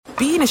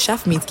being a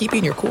chef means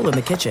keeping your cool in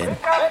the kitchen.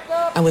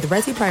 And with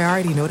Resi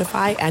Priority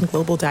Notify and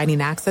Global Dining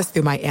Access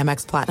through my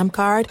Amex Platinum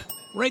card,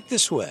 right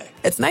this way.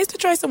 It's nice to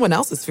try someone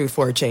else's food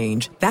for a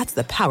change. That's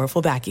the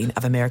powerful backing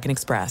of American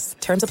Express.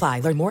 Terms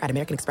apply. Learn more at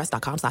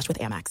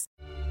americanexpress.com/withAmex.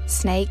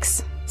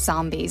 Snakes,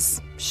 zombies,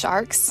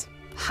 sharks,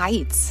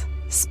 heights,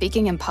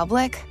 speaking in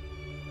public.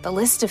 The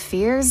list of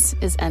fears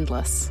is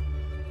endless.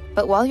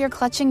 But while you're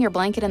clutching your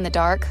blanket in the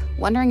dark,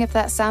 wondering if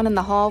that sound in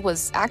the hall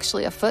was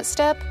actually a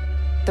footstep,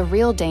 the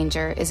real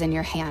danger is in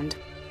your hand,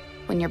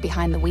 when you're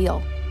behind the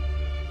wheel.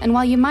 And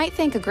while you might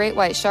think a great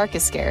white shark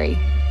is scary,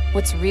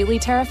 what's really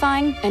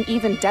terrifying and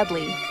even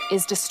deadly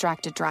is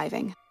distracted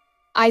driving.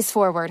 Eyes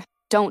forward,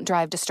 don't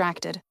drive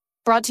distracted.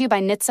 Brought to you by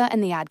NHTSA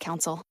and the Ad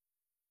Council.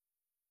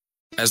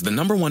 As the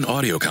 #1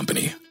 audio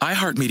company,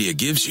 iHeartMedia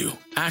gives you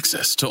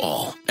access to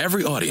all.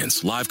 Every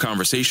audience, live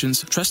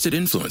conversations, trusted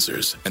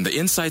influencers, and the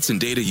insights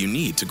and data you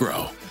need to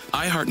grow.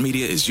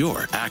 iHeartMedia is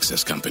your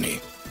access company.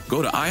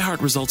 Go to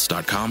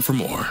iHeartResults.com for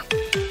more.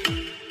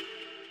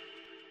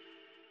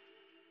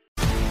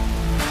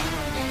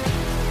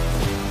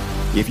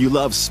 If you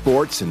love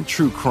sports and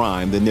true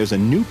crime, then there's a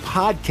new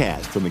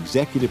podcast from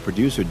executive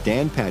producer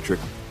Dan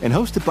Patrick and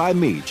hosted by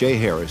me, Jay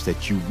Harris,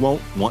 that you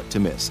won't want to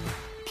miss.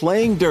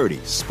 Playing Dirty: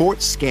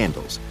 Sports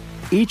Scandals.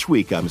 Each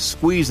week, I'm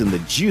squeezing the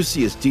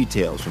juiciest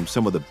details from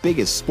some of the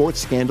biggest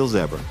sports scandals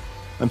ever.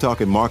 I'm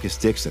talking Marcus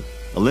Dixon,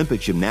 Olympic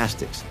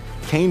gymnastics,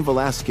 Cain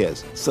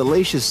Velasquez,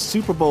 salacious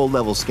Super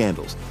Bowl-level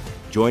scandals.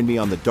 Join me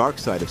on the dark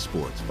side of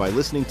sports by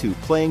listening to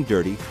Playing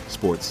Dirty: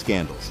 Sports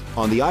Scandals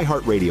on the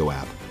iHeartRadio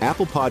app,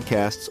 Apple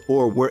Podcasts,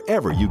 or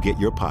wherever you get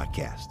your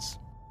podcasts.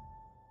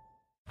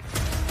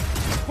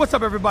 What's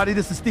up, everybody?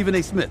 This is Stephen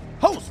A. Smith,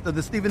 host of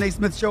the Stephen A.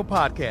 Smith Show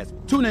podcast.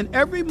 Tune in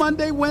every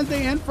Monday,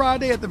 Wednesday, and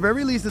Friday at the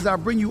very least as I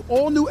bring you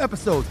all new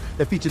episodes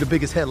that feature the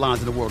biggest headlines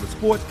in the world of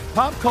sports,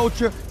 pop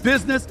culture,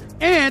 business,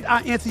 and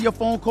I answer your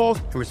phone calls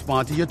and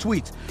respond to your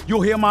tweets.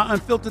 You'll hear my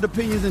unfiltered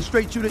opinions and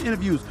straight-shooter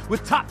interviews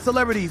with top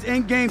celebrities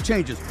and game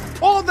changers.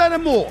 All that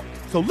and more.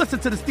 So listen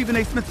to the Stephen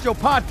A. Smith Show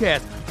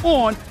podcast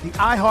on the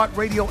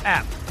iHeartRadio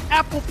app,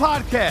 Apple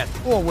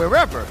Podcasts, or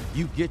wherever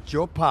you get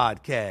your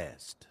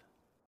podcast.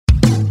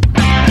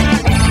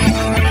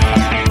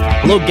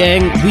 Hello,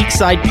 gang.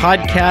 Weekside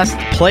Podcast,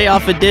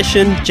 playoff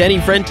edition. Jenny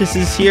Frentis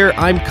is here.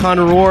 I'm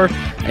Connor Orr.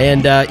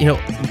 And,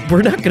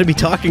 we're not going to be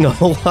talking a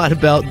whole lot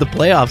about the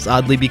playoffs,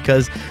 oddly,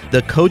 because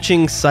the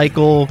coaching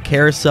cycle,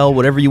 carousel,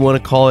 whatever you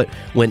want to call it,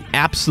 went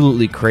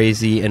absolutely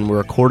crazy. And we're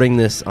recording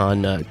this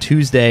on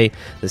Tuesday,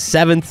 the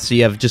 7th. So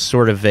you have just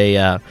sort of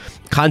a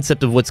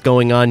concept of what's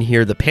going on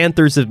here. The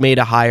Panthers have made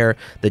a hire.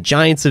 The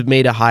Giants have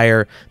made a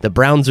hire. The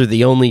Browns are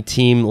the only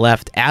team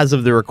left as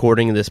of the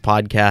recording of this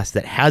podcast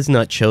that has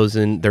not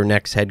chosen their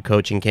next head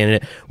coaching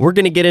candidate. We're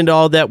going to get into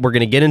all that. We're going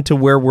to get into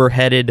where we're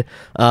headed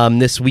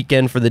this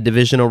weekend for the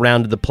divisional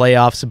round of the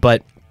playoffs.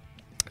 But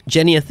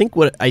Jenny,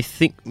 what I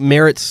think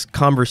merits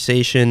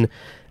conversation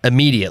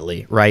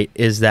immediately, right,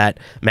 is that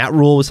Matt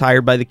Rule was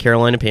hired by the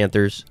Carolina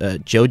Panthers.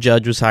 Joe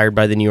Judge was hired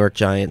by the New York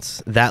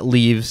Giants. That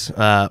leaves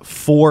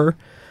 4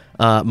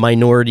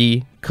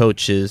 minority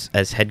coaches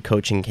as head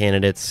coaching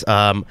candidates,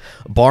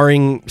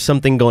 barring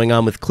something going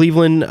on with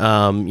Cleveland.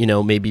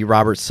 Maybe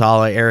Robert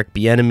Saleh, Eric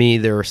Bieniemy.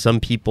 There are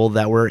some people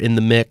that were in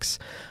the mix.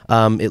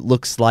 It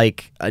looks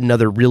like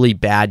another really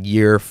bad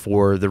year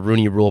for the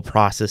Rooney Rule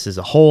process as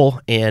a whole,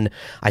 and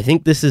I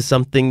think this is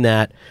something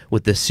that,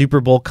 with the Super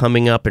Bowl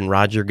coming up and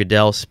Roger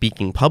Goodell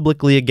speaking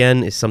publicly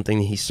again, is something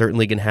that he's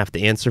certainly going to have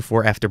to answer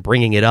for after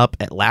bringing it up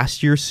at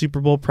last year's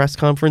Super Bowl press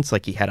conference,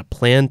 like he had a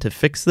plan to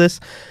fix this.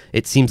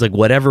 It seems like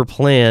whatever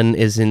plan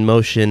is in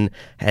motion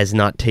has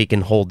not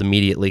taken hold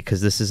immediately,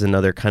 because this is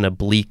another kind of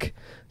bleak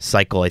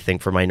cycle, I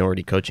think, for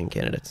minority coaching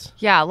candidates.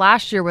 Yeah,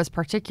 last year was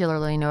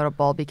particularly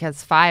notable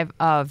because 5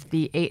 of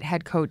the 8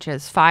 head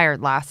coaches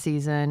fired last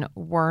season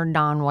were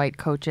non-white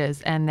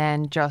coaches, and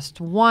then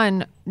just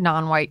 1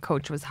 non-white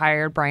coach was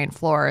hired, Brian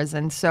Flores.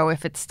 And so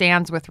if it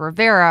stands with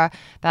Rivera,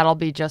 that'll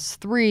be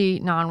just 3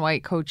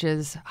 non-white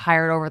coaches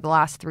hired over the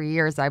last 3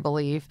 years, I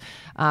believe,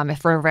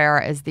 if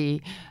Rivera is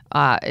the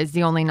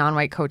only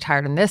non-white coach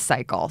hired in this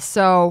cycle.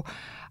 So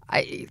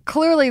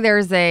clearly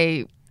there's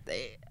a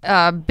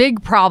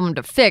big problem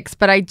to fix,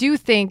 but I do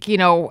think,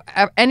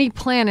 any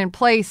plan in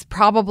place,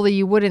 probably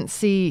you wouldn't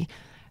see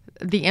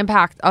the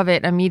impact of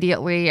it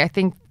immediately. I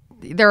think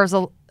there's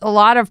a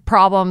lot of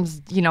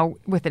problems,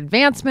 with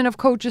advancement of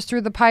coaches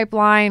through the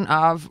pipeline,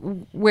 of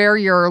where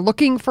you're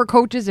looking for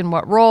coaches and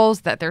what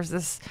roles, that there's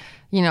this,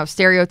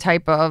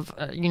 stereotype of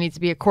you need to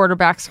be a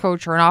quarterback's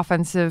coach or an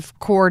offensive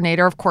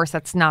coordinator. Of course,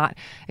 that's not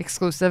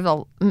exclusive.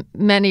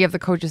 Many of the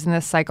coaches in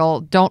this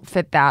cycle don't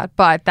fit that,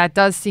 but that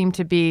does seem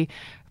to be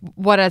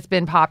what has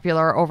been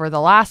popular over the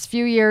last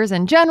few years.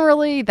 And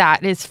generally,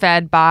 that is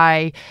fed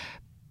by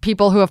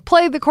people who have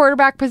played the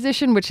quarterback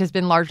position, which has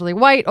been largely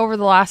white over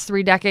the last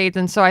 3 decades.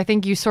 And so I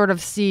think you sort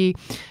of see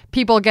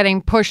people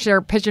getting pushed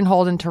or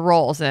pigeonholed into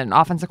roles, and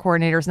offensive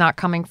coordinators not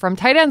coming from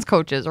tight ends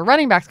coaches or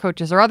running backs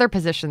coaches or other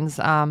positions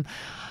on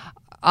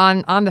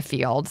the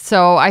field.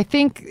 So I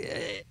think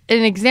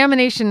an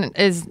examination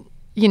is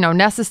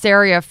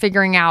necessary of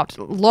figuring out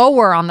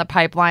lower on the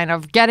pipeline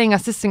of getting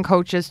assistant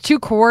coaches to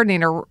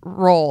coordinator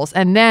roles,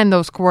 and then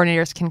those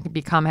coordinators can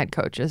become head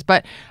coaches.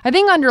 But I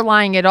think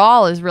underlying it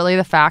all is really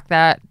the fact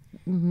that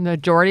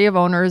majority of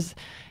owners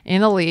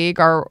in the league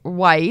are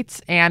white,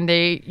 and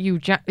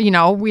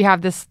we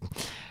have this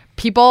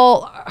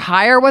people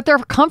hire what they're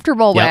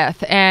comfortable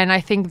with, and I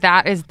think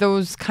that is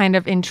those kind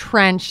of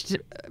entrenched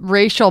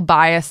racial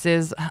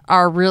biases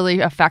are really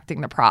affecting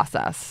the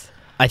process.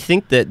 I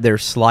think that they're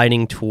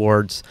sliding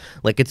towards,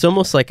 it's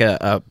almost like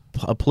a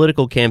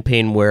political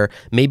campaign where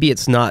maybe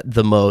it's not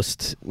the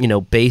most,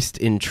 based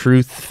in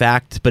truth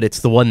fact, but it's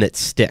the one that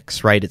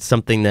sticks, right? It's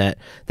something that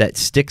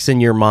sticks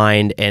in your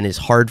mind and is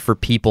hard for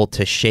people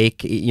to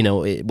shake,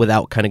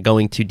 without kind of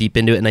going too deep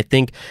into it. And I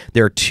think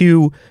there are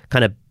two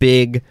kind of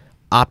big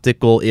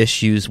optical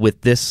issues with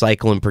this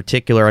cycle in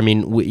particular. I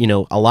mean,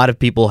 a lot of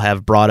people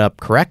have brought up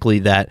correctly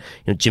that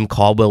Jim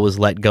Caldwell was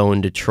let go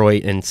in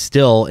Detroit, and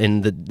still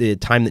in the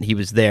time that he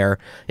was there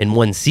in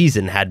one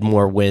season had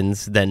more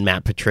wins than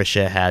Matt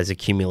Patricia has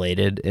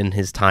accumulated in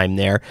his time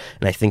there.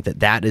 And I think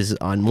that is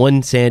on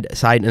one side,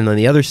 and on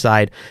the other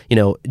side,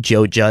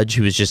 Joe Judge,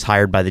 who was just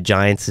hired by the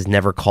Giants, has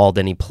never called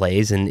any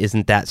plays, and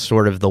isn't that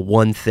sort of the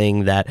one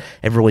thing that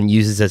everyone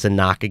uses as a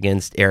knock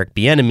against Eric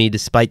Bieniemy,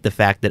 despite the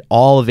fact that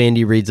all of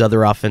Andy Reid's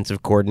other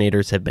offensive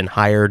coordinators have been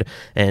hired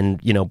and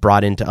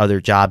brought into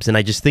other jobs. And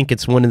I just think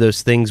it's one of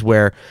those things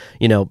where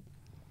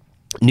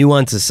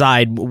nuance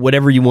aside,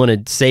 whatever you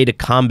want to say to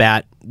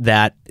combat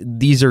that,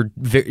 these are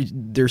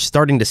they're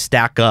starting to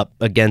stack up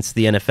against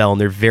the NFL, and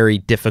they're very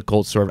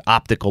difficult sort of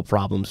optical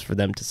problems for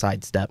them to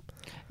sidestep.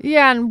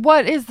 Yeah, and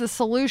what is the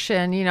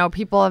solution?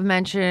 People have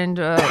mentioned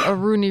a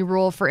Rooney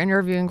rule for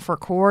interviewing for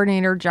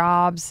coordinator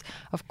jobs.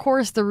 Of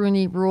course, the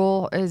Rooney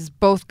rule is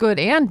both good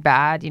and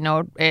bad.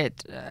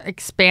 It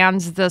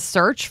expands the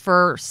search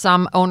for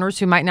some owners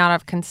who might not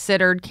have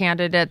considered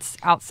candidates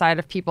outside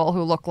of people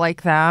who look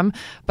like them.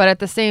 But at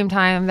the same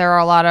time, there are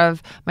a lot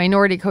of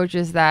minority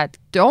coaches that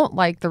don't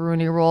like the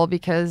Rooney rule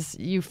because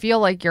you feel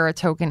like you're a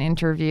token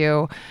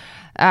interview.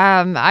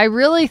 I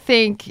really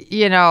think,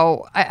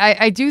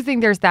 I do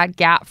think there's that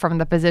gap from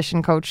the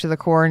position coach to the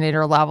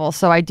coordinator level.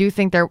 So I do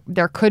think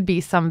there could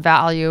be some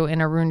value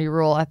in a Rooney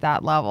rule at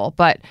that level.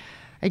 But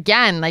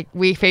again,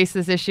 we face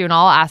this issue in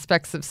all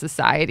aspects of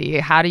society.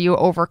 How do you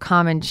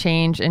overcome and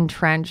change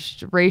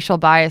entrenched racial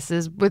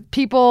biases with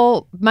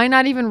people might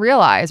not even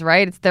realize,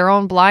 right? It's their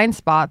own blind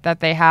spot that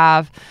they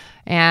have.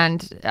 And,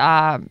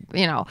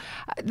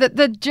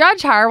 the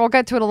Judge hire, we'll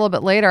get to it a little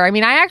bit later. I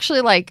mean, I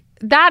actually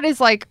that is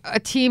a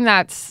team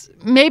that's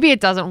maybe it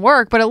doesn't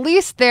work, but at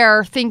least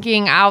they're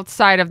thinking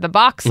outside of the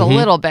box a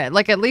little bit.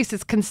 At least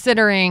it's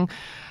considering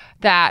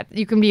that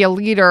you can be a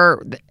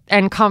leader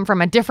and come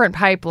from a different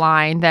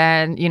pipeline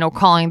than,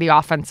 calling the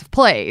offensive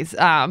plays.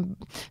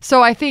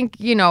 So I think,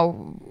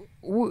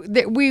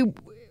 we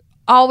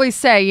always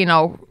say,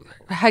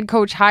 head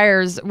coach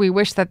hires, we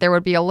wish that there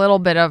would be a little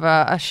bit of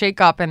a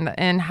shakeup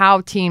in how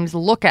teams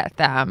look at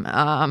them.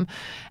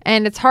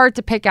 And it's hard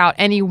to pick out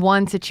any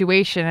one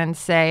situation and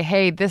say,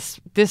 hey, this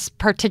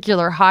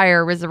particular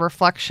hire is a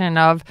reflection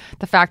of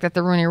the fact that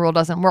the Rooney rule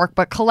doesn't work.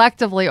 But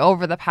collectively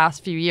over the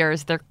past few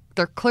years, there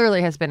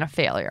clearly has been a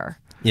failure.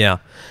 Yeah.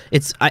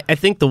 I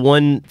think the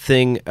one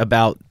thing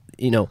about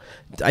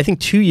I think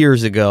 2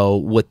 years ago,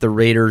 what the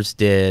Raiders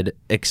did,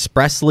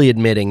 expressly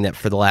admitting that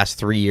for the last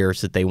 3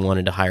 years that they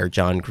wanted to hire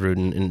John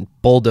Gruden and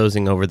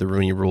bulldozing over the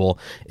Rooney rule,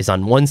 is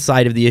on one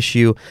side of the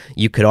issue.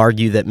 You could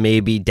argue that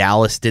maybe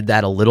Dallas did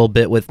that a little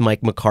bit with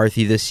Mike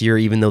McCarthy this year,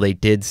 even though they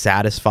did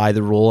satisfy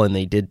the rule and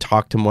they did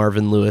talk to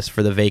Marvin Lewis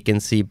for the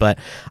vacancy. But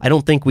I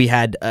don't think we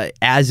had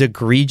as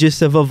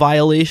egregious of a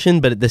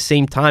violation. But at the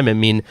same time, I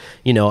mean,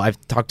 I've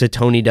talked to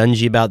Tony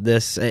Dungy about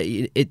this.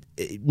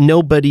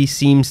 Nobody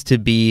seems to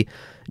be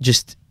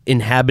just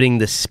inhabiting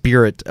the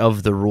spirit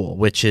of the rule,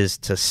 which is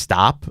to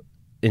stop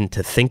and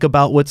to think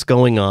about what's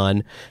going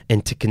on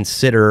and to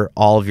consider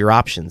all of your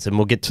options. And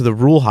we'll get to the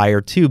rule hire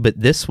too, but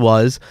this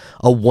was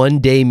a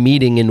one-day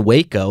meeting in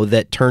Waco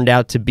that turned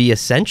out to be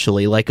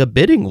essentially like a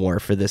bidding war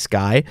for this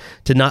guy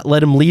to not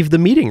let him leave the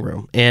meeting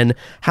room. And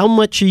how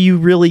much are you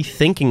really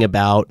thinking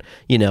about,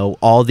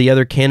 all the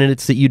other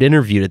candidates that you'd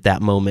interviewed at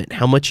that moment?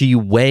 How much are you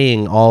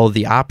weighing all of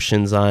the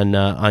options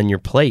on your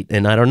plate?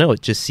 And I don't know,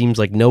 it just seems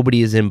like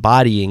nobody is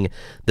embodying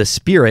the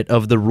spirit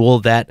of the rule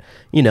that,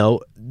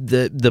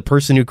 the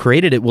person who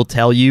created it will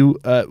tell you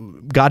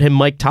got him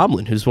Mike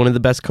Tomlin, who's one of the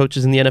best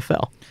coaches in the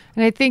NFL.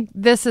 And I think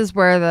this is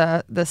where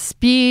the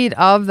speed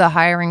of the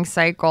hiring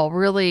cycle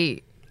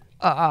really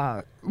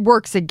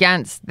works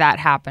against that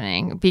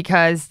happening,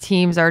 because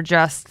teams are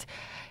just,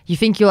 you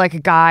think you like a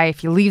guy, if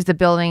he leaves the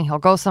building, he'll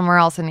go somewhere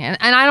else. And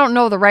I don't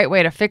know the right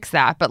way to fix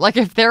that, but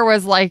if there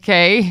was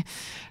a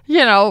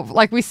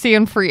like we see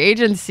in free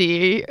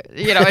agency,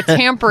 a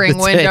tampering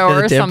window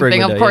or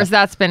something. Of course,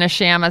 that's been a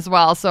sham as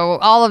well. So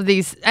all of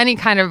these, any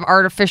kind of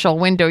artificial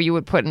window you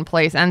would put in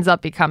place ends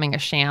up becoming a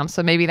sham.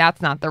 So maybe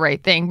that's not the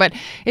right thing. But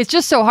it's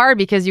just so hard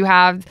because you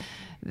have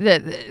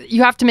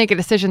to make a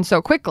decision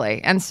so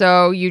quickly. And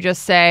so you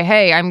just say,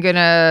 hey, I'm going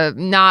to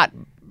not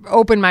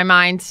opened my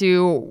mind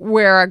to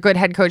where a good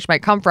head coach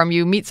might come from.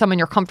 You meet someone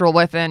you're comfortable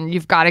with, and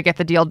you've got to get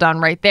the deal done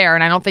right there.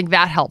 And I don't think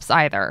that helps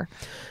either.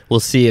 We'll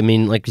see. I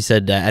mean, like you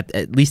said,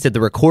 at least at the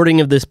recording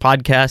of this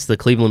podcast, the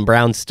Cleveland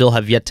Browns still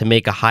have yet to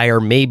make a hire,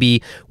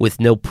 maybe with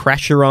no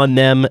pressure on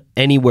them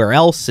anywhere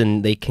else,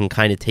 and they can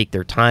kind of take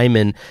their time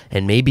and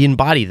maybe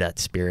embody that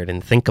spirit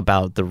and think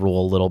about the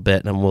role a little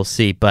bit, and we'll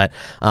see. But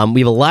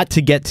we have a lot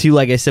to get to.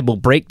 Like I said, we'll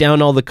break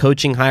down all the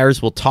coaching hires.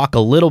 We'll talk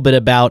a little bit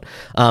about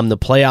the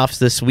playoffs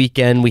this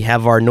weekend. We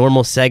have our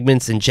normal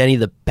segments, and Jenny,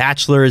 The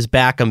Bachelor is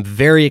back. I'm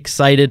very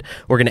excited.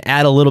 We're going to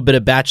add a little bit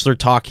of Bachelor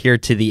talk here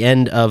to the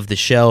end of the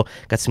show.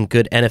 Got some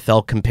good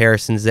NFL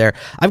comparisons there.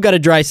 I've got a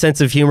dry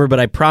sense of humor, but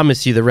I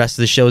promise you the rest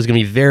of the show is going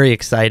to be very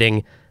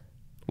exciting.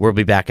 We'll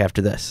be back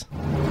after this.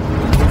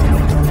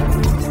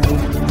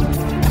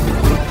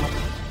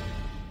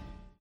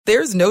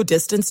 There's no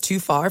distance too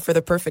far for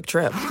the perfect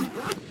trip.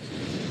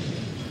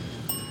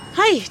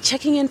 Hi,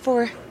 checking in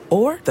for...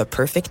 Or the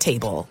perfect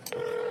table.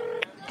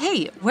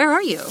 Hey, where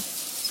are you?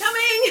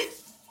 Coming!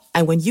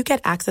 And when you get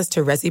access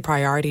to Resi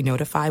Priority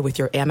Notify with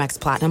your Amex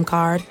Platinum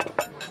card...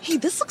 Hey,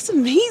 this looks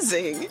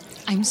amazing.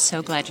 I'm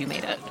so glad you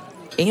made it.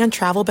 And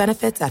travel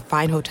benefits at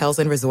fine hotels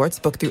and resorts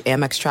booked through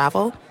Amex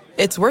Travel,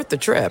 it's worth the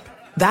trip.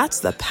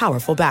 That's the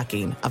powerful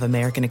backing of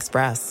American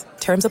Express.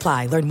 Terms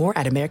apply. Learn more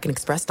at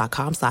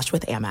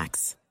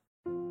americanexpress.com/withAmex.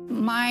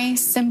 My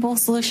simple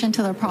solution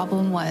to the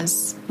problem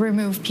was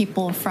remove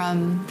people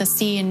from the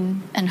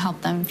scene and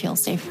help them feel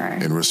safer.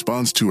 In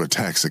response to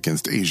attacks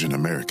against Asian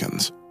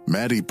Americans,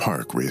 Maddie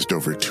Park raised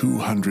over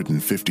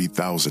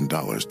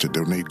 $250,000 to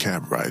donate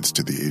cab rides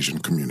to the Asian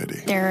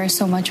community. There is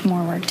so much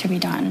more work to be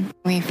done.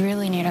 We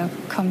really need to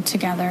come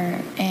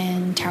together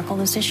and tackle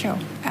this issue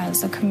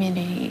as a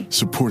community.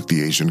 Support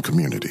the Asian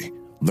community.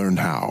 Learn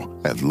how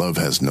at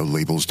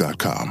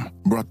lovehasnolabels.com.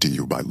 Brought to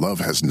you by Love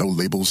Has No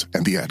Labels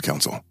and the Ad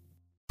Council.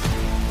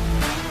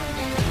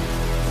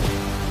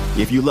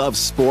 If you love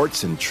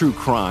sports and true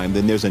crime,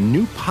 then there's a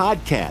new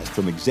podcast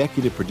from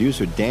executive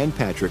producer Dan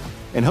Patrick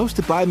and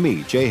hosted by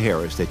me, Jay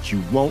Harris, that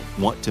you won't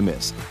want to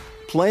miss.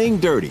 Playing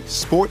Dirty: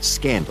 Sports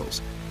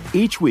Scandals.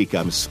 Each week,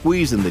 I'm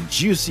squeezing the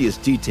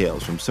juiciest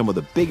details from some of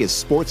the biggest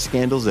sports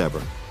scandals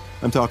ever.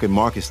 I'm talking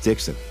Marcus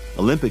Dixon,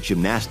 Olympic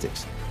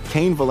gymnastics,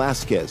 Cain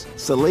Velasquez,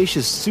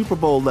 salacious Super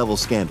Bowl-level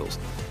scandals.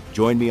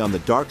 Join me on the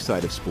dark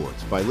side of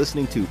sports by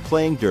listening to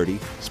Playing Dirty: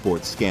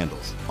 Sports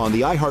Scandals on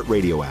the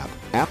iHeartRadio app,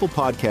 Apple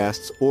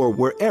Podcasts, or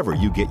wherever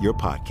you get your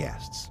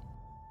podcasts.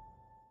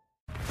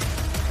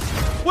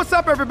 What's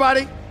up,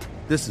 everybody?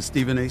 This is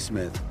Stephen A.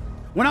 Smith.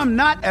 When I'm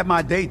not at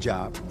my day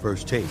job,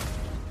 First Take,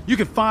 you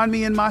can find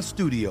me in my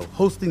studio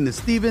hosting the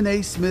Stephen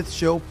A. Smith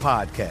Show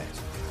podcast.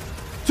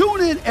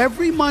 Tune in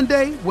every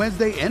Monday,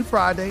 Wednesday, and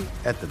Friday,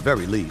 at the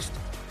very least,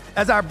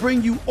 as I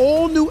bring you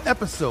all new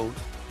episodes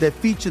that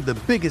feature the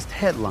biggest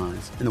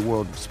headlines in the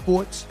world of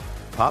sports,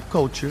 pop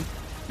culture,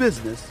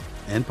 business,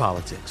 and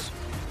politics.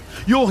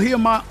 You'll hear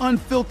my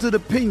unfiltered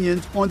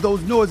opinions on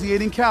those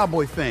nauseating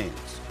Cowboy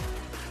fans,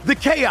 the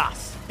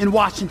chaos in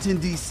Washington,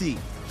 D.C.,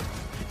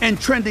 and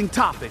trending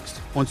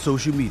topics on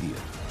social media,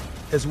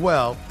 as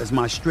well as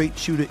my straight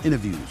shooter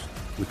interviews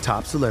with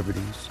top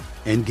celebrities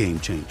and game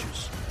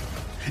changers.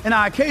 And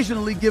I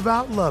occasionally give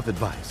out love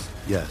advice.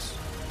 Yes,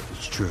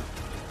 it's true.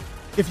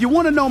 If you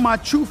want to know my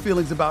true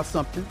feelings about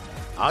something,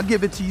 I'll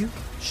give it to you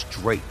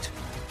straight.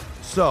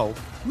 So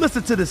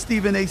listen to the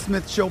Stephen A.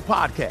 Smith Show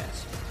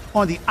podcast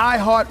on the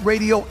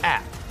iHeartRadio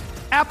app,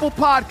 Apple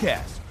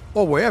Podcasts,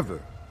 or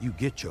wherever you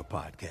get your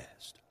podcast.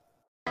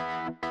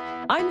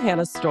 I'm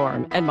Hannah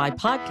Storm, and my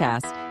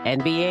podcast,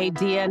 NBA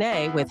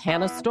DNA with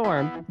Hannah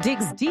Storm,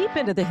 digs deep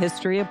into the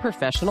history of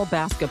professional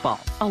basketball,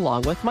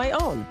 along with my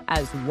own,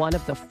 as one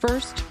of the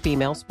first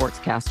female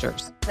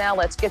sportscasters. Now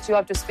let's get you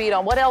up to speed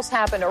on what else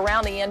happened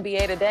around the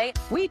NBA today.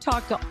 We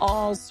talk to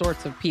all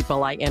sorts of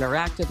people I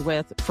interacted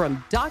with,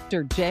 from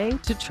Dr. J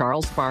to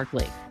Charles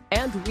Barkley,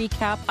 and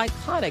recap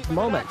iconic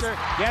moments.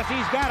 Yes,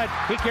 he's got it.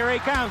 Here he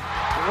comes.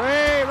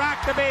 Way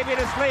rock the baby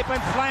to sleep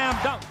and slam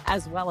dunk.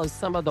 As well as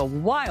some of the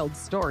wild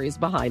stories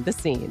behind the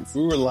scenes.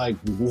 We were like,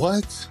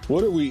 what?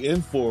 What are we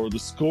in for? The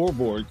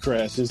scoreboard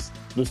crashes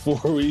before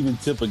we even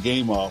tip a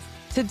game off.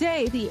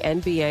 Today, the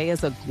NBA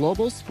is a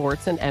global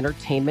sports and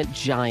entertainment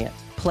giant.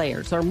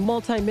 Players are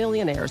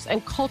multimillionaires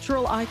and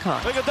cultural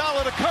icons.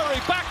 Iguodala to Curry,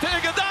 back to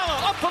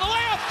Iguodala, up for the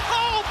layup.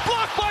 Oh,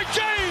 blocked by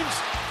James.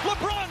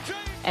 LeBron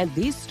James. And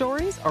these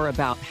stories are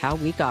about how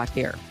we got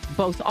here,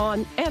 both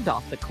on and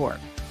off the court.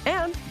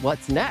 And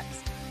what's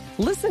next?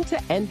 Listen to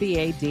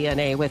NBA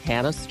DNA with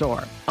Hannah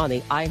Storm on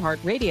the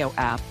iHeartRadio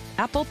app,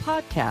 Apple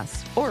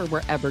Podcasts, or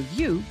wherever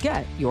you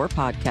get your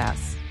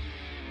podcasts.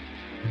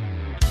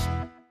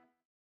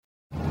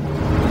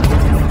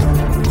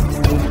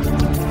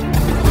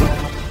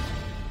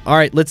 All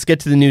right, let's get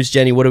to the news,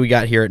 Jenny. What do we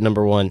got here at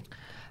number one?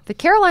 The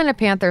Carolina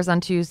Panthers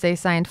on Tuesday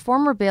signed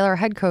former Baylor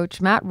head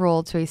coach Matt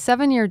Rule to a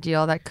 7-year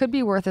deal that could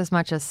be worth as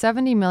much as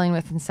 $70 million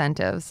with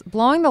incentives,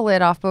 blowing the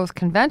lid off both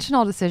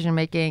conventional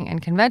decision-making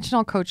and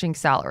conventional coaching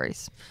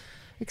salaries.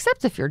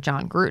 Except if you're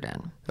John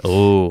Gruden.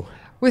 Oh.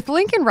 With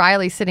Lincoln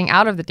Riley sitting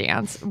out of the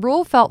dance,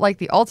 Rule felt like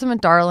the ultimate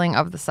darling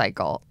of the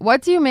cycle.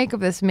 What do you make of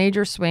this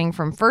major swing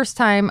from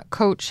first-time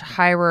coach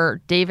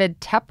hirer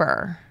David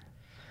Tepper?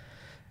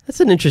 That's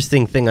an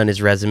interesting thing on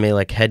his resume,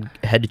 like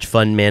hedge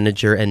fund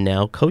manager and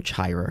now coach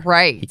hirer.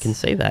 Right. He can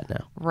say that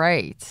now.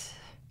 Right.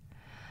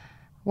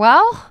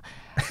 Well,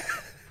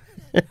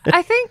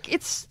 I think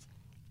it's,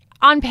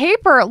 on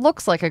paper, it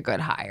looks like a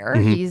good hire.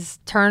 Mm-hmm. He's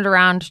turned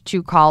around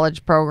 2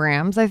 college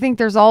programs. I think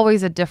there's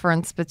always a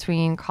difference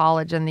between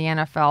college and the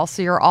NFL,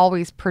 so you're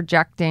always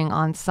projecting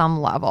on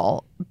some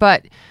level.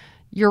 But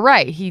you're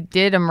right. He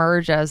did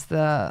emerge as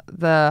the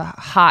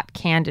hot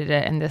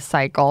candidate in this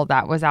cycle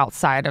that was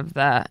outside of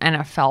the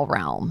NFL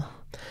realm.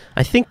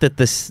 I think that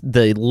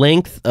the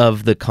length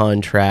of the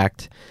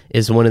contract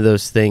is one of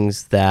those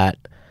things that,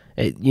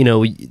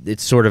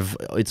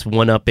 it's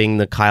one-upping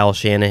the Kyle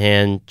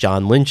Shanahan,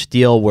 John Lynch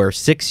deal, where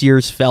 6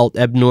 years felt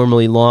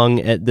abnormally long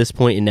at this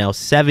point, and now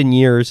 7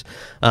 years.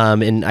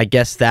 And I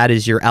guess that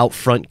is your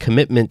out-front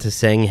commitment to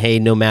saying, hey,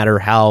 no matter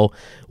how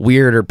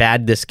weird or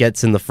bad this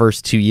gets in the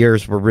first 2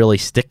 years, we're really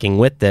sticking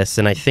with this.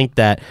 And I think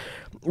that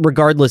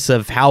regardless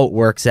of how it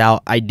works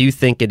out, I do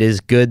think it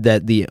is good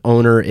that the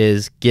owner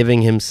is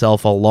giving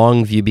himself a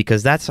long view,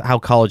 because that's how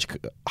college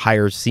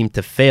hires seem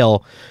to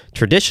fail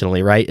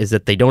traditionally, right? Is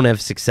that they don't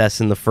have success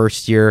in the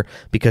first year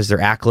because they're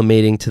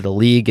acclimating to the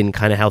league and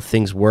kind of how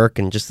things work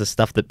and just the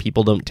stuff that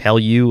people don't tell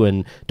you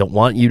and don't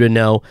want you to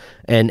know.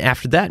 And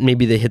after that,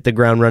 maybe they hit the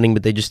ground running,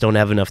 but they just don't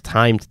have enough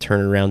time to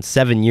turn it around.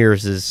 7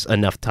 years is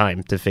enough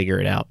time to figure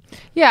it out.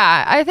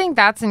 Yeah, I think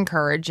that's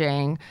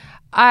encouraging.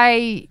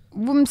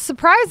 I'm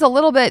surprised a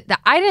little bit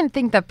that I didn't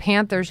think the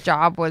Panthers'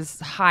 job was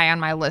high on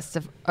my list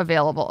of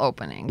available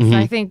openings. Mm-hmm.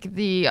 I think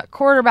the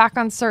quarterback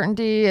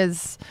uncertainty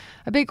is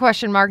a big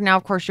question mark. Now,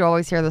 of course, you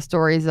always hear the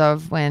stories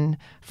of when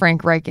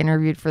Frank Reich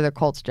interviewed for the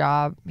Colts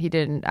job. He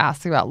didn't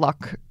ask about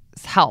Luck's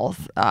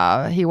health.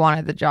 He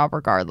wanted the job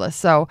regardless.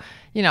 So,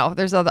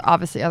 there's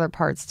obviously other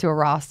parts to a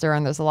roster,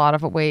 and there's a lot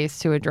of ways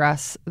to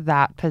address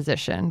that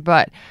position.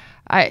 But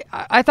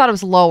I thought it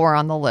was lower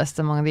on the list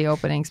among the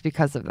openings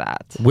because of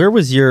that. What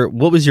was your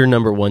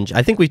number one?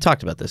 I think we've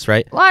talked about this,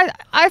 right? Well,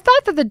 I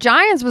thought that the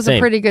Giants was a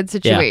pretty good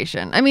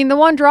situation. Yeah. I mean, the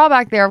one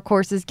drawback there, of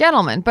course, is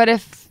Gettleman. But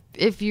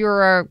if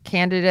you're a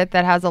candidate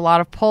that has a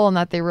lot of pull and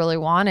that they really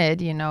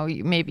wanted,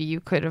 maybe you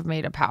could have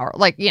made a power.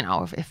 Like,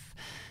 if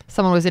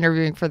someone was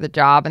interviewing for the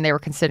job and they were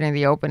considering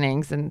the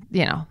openings and,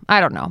 I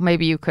don't know,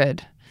 maybe you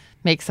could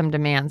make some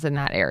demands in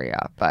that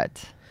area.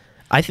 But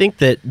I think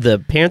that the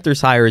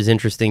Panthers hire is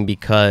interesting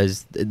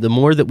because the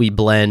more that we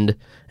blend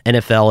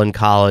NFL and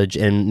college,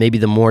 and maybe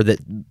the more that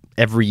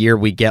every year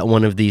we get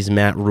one of these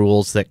Matt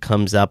Rules that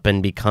comes up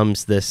and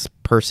becomes this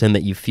person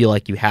that you feel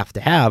like you have to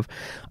have,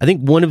 I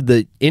think one of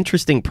the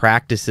interesting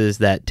practices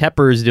that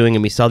Tepper is doing,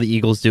 and we saw the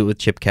Eagles do it with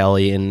Chip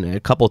Kelly and a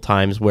couple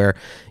times, where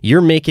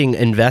you're making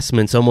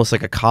investments almost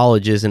like a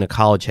college is in a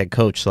college head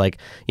coach. Like,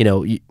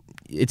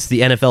 it's the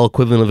NFL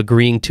equivalent of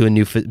agreeing to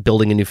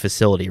building a new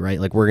facility, right?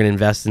 Like, we're going to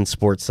invest in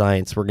sports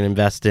science. We're going to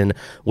invest in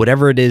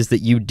whatever it is that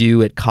you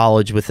do at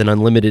college with an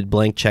unlimited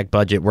blank check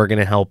budget. We're going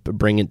to help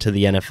bring it to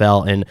the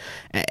NFL. And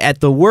at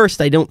the worst,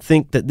 I don't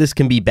think that this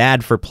can be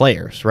bad for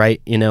players, right?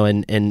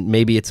 And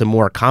maybe it's a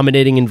more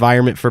accommodating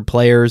environment for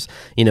players.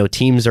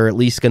 Teams are at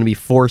least going to be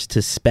forced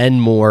to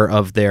spend more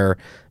of their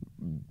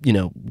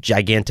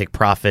gigantic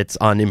profits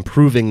on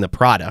improving the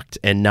product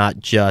and not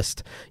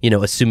just,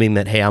 assuming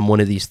that, hey, I'm one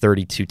of these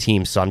 32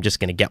 teams, so I'm just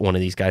going to get one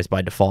of these guys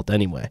by default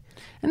anyway.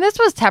 And this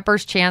was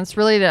Tepper's chance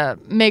really to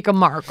make a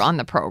mark on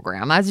the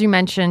program. As you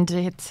mentioned,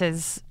 it's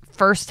his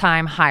first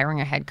time hiring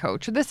a head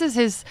coach. This is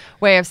his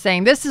way of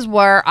saying, this is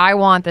where I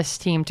want this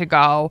team to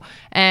go.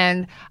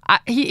 And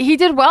he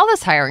did well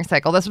this hiring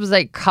cycle. This was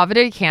a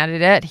coveted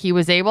candidate. He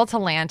was able to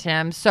land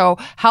him. So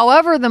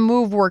however the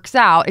move works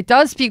out, it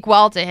does speak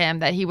well to him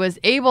that he was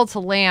able to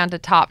land a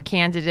top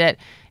candidate,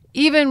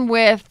 even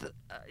with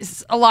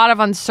a lot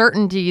of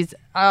uncertainties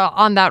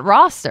on that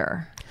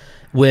roster.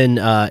 When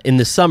in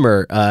the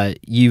summer,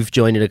 you've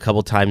joined it a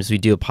couple times. We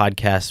do a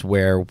podcast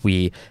where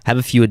we have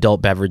a few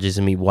adult beverages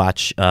and we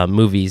watch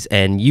movies.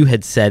 And you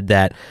had said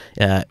that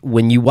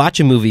when you watch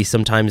a movie,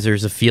 sometimes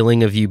there's a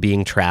feeling of you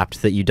being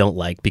trapped that you don't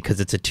like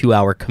because it's a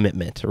 2-hour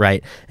commitment,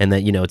 right? And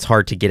that, it's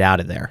hard to get out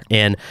of there.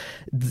 And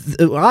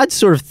the odd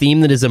sort of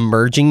theme that is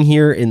emerging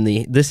here in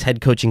this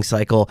head coaching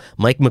cycle,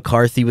 Mike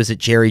McCarthy was at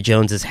Jerry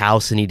Jones's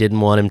house and he didn't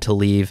want him to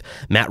leave.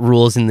 Matt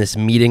Rule's in this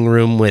meeting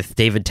room with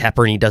David Tepper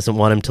and he doesn't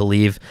want him to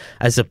leave.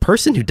 As a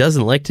person who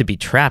doesn't like to be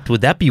trapped,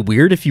 would that be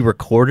weird if you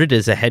recorded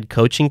as a head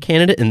coaching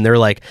candidate and they're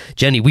like,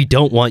 Jenny,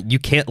 you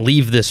can't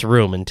leave this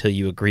room until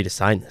you agree to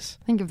sign this?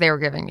 I think if they were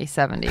giving me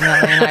 $70 million,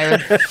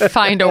 I would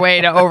find a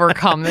way to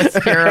overcome this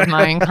fear of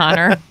mine,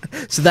 Connor.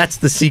 So that's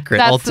the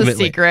secret, ultimately. That's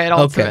the secret,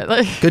 ultimately.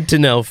 Okay. Good to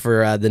know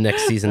for the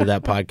next season of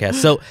that podcast.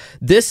 So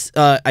this,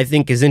 I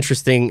think, is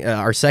interesting.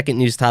 Our second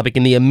news topic,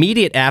 in the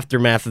immediate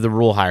aftermath of the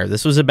Rule hire.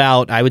 This was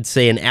about, I would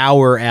say, an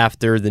hour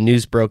after the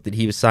news broke that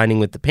he was signing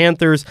with the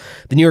Panthers.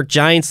 The New York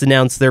Giants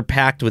announced they're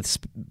packed with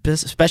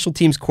special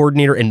teams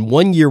coordinator and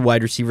one-year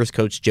wide receivers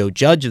coach Joe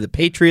Judge of the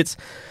Patriots.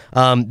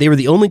 They were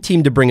the only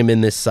team to bring him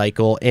in this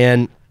cycle,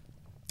 and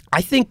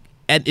I think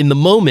in the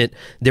moment,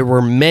 there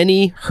were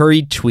many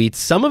hurried tweets,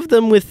 some of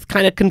them with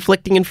kind of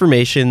conflicting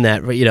information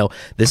that,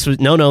 this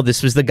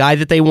was the guy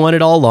that they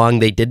wanted all along.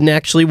 They didn't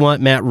actually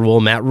want Matt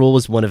Rule. Matt Rule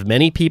was one of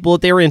many people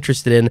that they were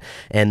interested in,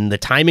 and the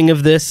timing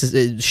of this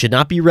should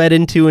not be read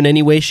into in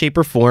any way, shape,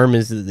 or form,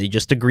 is that they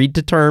just agreed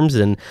to terms,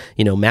 and,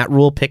 Matt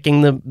Rule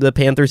picking the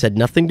Panthers had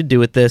nothing to do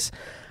with this.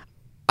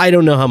 I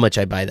don't know how much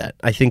I buy that.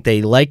 I think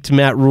they liked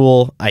Matt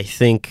Rule. I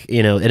think,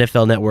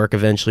 NFL Network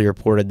eventually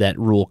reported that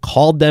Rule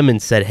called them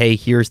and said, hey,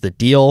 here's the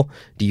deal.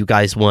 Do you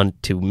guys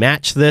want to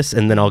match this?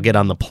 And then I'll get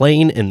on the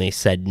plane. And they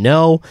said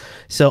no.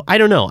 So I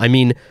don't know. I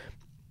mean,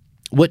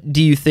 what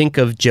do you think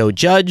of Joe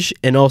Judge?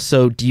 And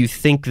also, do you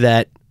think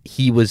that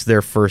he was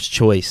their first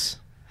choice?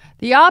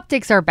 The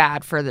optics are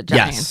bad for the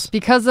Giants, yes,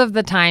 because of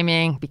the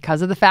timing,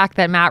 because of the fact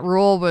that Matt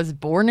Rule was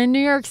born in New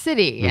York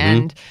City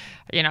and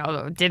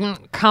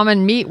didn't come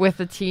and meet with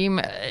the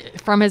team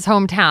from his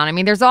hometown. I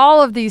mean, there's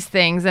all of these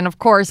things. And of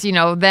course,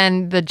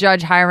 then the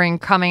Judge hiring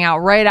coming out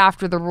right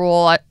after the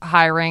Rule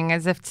hiring,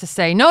 as if to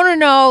say, no,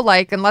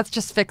 and let's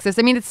just fix this.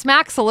 I mean, it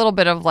smacks a little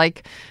bit of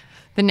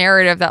the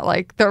narrative that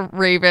the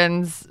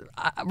Ravens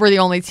were the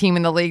only team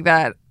in the league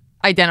that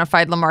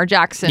identified Lamar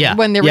Jackson,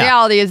 when the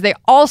reality is they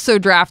also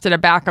drafted a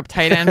backup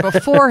tight end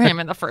before him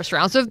in the first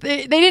round. So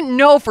they didn't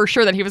know for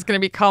sure that he was going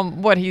to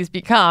become what he's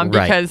become,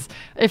 because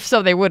if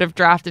so, they would have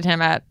drafted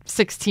him at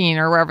 16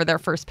 or wherever their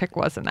first pick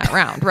was in that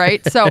round,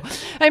 right? So,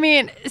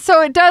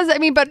 it does,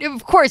 but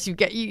of course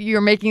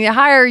you're making the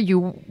hire,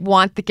 you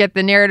want to get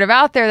the narrative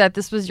out there that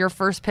this was your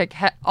first pick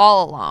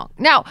all along.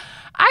 Now,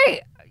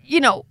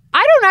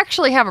 I don't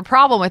actually have a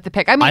problem with the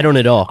pick. I don't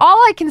at all. All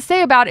I can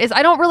say about it is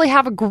I don't really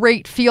have a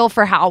great feel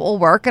for how it will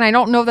work, and I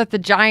don't know that the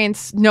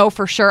Giants know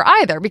for sure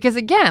either, because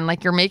again,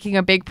 you're making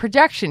a big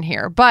projection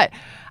here. But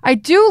I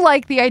do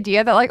like the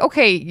idea that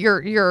okay,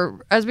 you're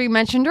as we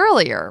mentioned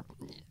earlier,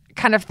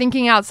 kind of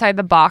thinking outside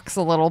the box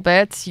a little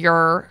bit.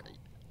 You're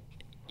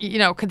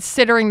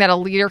considering that a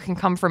leader can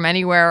come from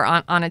anywhere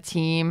on a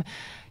team.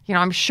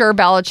 I'm sure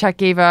Belichick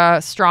gave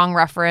a strong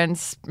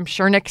reference. I'm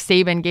sure Nick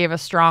Saban gave a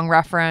strong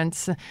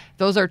reference.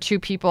 Those are two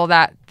people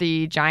that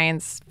the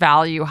Giants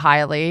value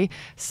highly.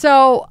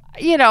 So,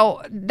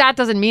 that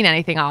doesn't mean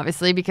anything,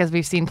 obviously, because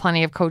we've seen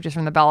plenty of coaches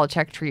from the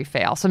Belichick tree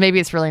fail. So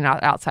maybe it's really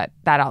not outside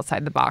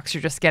the box.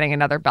 You're just getting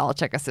another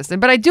Belichick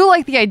assistant. But I do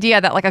like the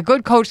idea that a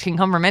good coach can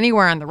come from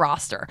anywhere on the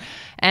roster,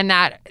 and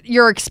that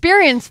your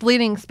experience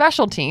leading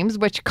special teams,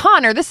 which,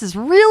 Connor, this is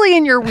really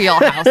in your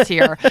wheelhouse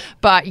here,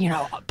 but,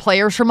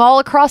 players from all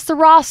across the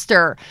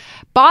roster,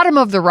 bottom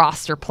of the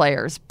roster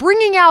players,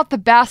 bringing out the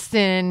best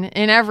in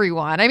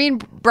everyone. I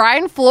mean,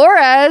 Brian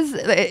Flores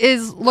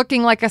is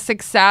looking like a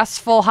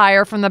successful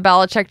hire from the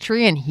Belichick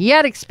tree, and he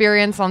had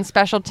experience on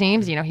special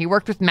teams. He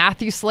worked with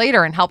Matthew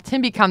Slater and helped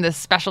him become this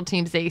special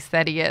teams ace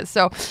that he is.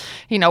 So,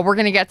 we're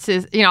going to get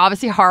to,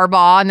 obviously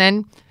Harbaugh, and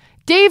then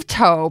Dave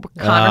Tobe,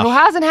 Connor, who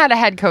hasn't had a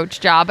head coach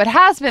job, but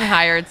has been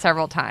hired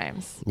several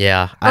times.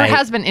 Yeah. Or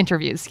has been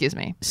interviewed, excuse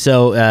me.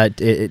 So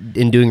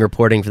in doing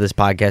reporting for this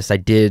podcast, I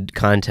did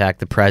contact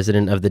the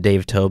president of the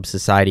Dave Tobe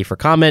Society for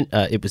comment.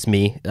 It was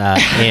me.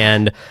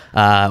 And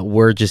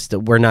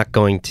we're not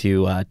going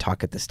to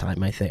talk at this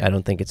time. I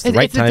don't think it's the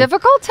right time. It's a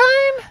difficult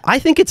time? I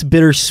think it's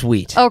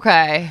bittersweet.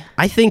 Okay.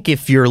 I think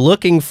if you're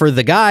looking for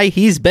the guy,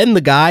 he's been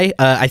the guy.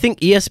 I think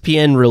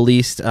ESPN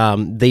released,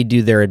 they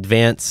do their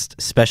advanced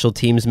special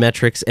teams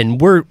metrics, and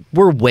we're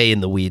way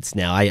in the weeds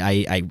now.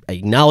 I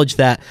acknowledge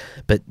that,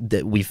 but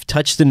we've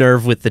touched the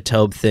nerve with the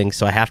Tobe thing,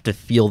 so I have to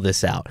feel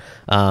this out.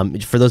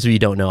 For those of you who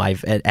don't know,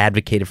 I've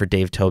advocated for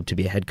Dave Tobe to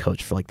be a head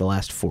coach for the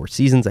last 4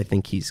 seasons. I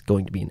think he's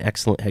going to be an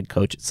excellent head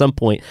coach at some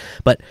point,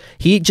 but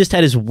he just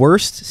had his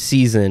worst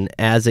season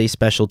as a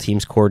special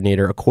teams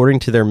coordinator, according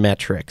to their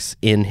metrics,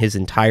 in his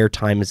entire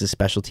time as a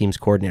special teams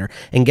coordinator.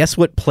 And guess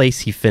what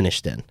place he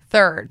finished in?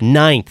 3rd.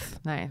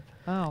 9th.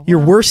 Oh, wow. Your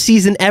worst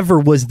season ever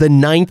was the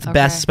 9th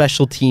best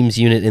special teams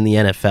unit in the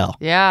NFL.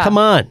 Yeah. Come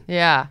on.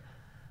 Yeah.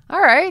 All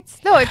right.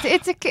 No,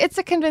 it's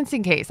a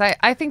convincing case.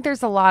 I think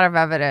there's a lot of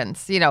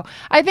evidence.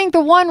 I think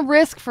the one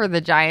risk for the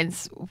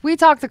Giants, we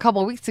talked a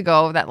couple weeks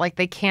ago that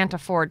they can't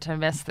afford to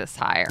miss this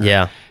hire.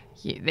 Yeah.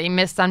 They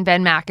missed on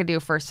Ben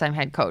McAdoo, first-time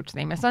head coach.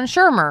 They missed on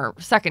Shermer,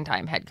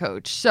 second-time head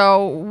coach.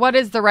 So what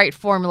is the right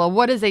formula?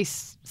 What is a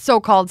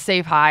so-called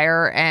safe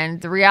hire? And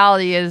the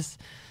reality is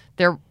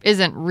there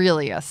isn't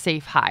really a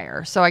safe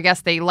hire. So I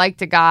guess they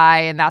liked a guy,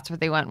 and that's what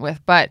they went with.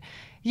 But,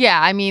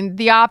 yeah,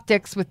 the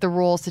optics with the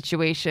Rule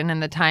situation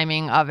and the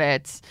timing of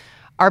it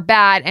are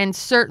bad and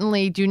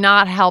certainly do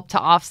not help to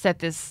offset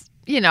this,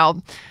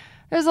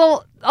 there's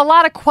a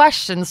lot of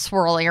questions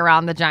swirling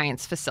around the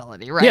Giants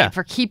facility, right? Yeah.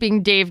 For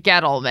keeping Dave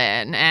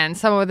Gettleman and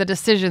some of the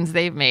decisions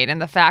they've made,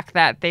 and the fact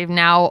that they've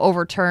now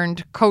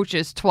overturned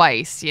coaches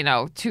twice,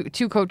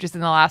 two coaches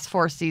in the last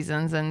 4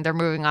 seasons, and they're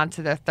moving on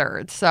to their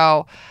 3rd.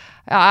 So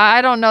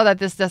I don't know that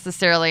this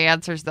necessarily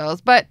answers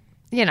those, but,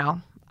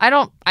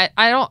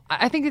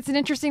 I think it's an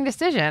interesting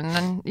decision.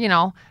 And,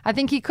 I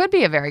think he could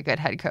be a very good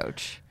head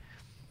coach.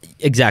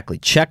 Exactly.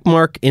 Check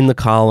mark in the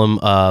column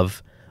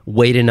of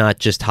way to not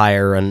just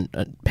hire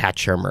Pat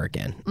Shurmur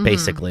again,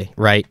 basically,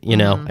 right?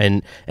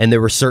 And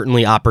there were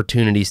certainly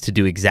opportunities to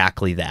do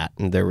exactly that.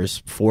 And there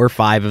was 4 or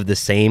 5 of the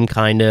same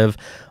kind of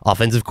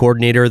offensive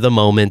coordinator of the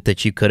moment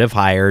that you could have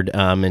hired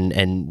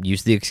and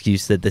used the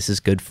excuse that this is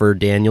good for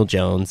Daniel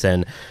Jones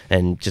and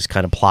just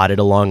kind of plodded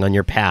along on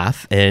your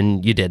path,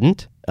 and you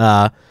didn't.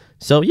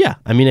 So, yeah,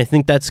 I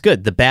think that's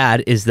good. The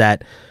bad is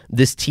that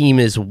this team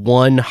is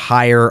one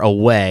hire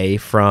away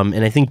from,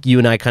 and I think you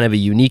and I kind of have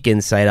a unique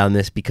insight on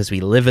this because we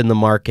live in the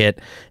market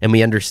and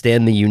we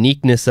understand the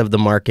uniqueness of the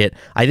market.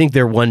 I think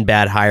they're one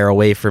bad hire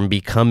away from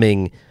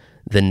becoming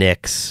the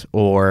Knicks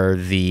or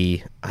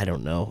the, I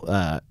don't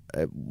know,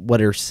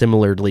 what are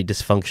similarly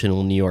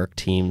dysfunctional New York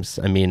teams.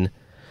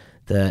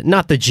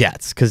 Not the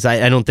Jets, because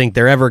I don't think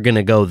they're ever going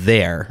to go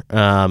there.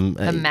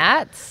 The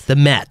Mets? The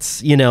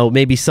Mets,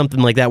 maybe something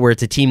like that where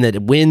it's a team that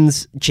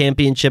wins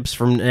championships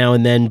from now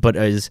and then, but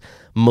is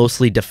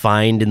mostly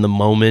defined in the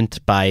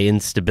moment by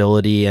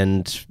instability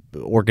and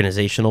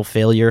organizational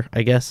failure,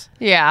 I guess.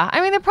 Yeah,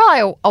 they're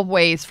probably a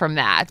ways from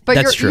that. But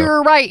That's true.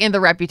 You're right, in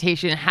the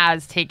reputation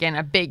has taken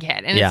a big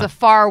hit. And it's a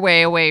far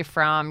way away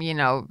from,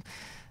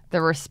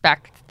 the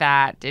respect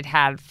that it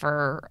had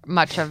for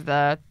much of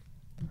the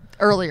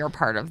earlier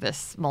part of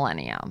this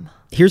millennium.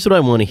 Here's what I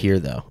want to hear,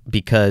 though,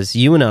 because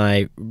you and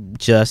I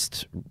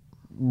just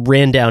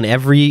ran down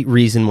every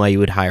reason why you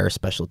would hire a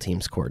special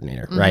teams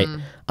coordinator, right?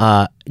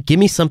 Give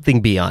me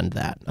something beyond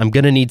that. I'm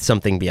going to need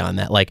something beyond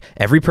that. Like,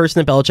 every person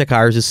that Belichick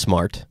hires is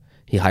smart.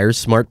 He hires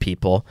smart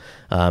people.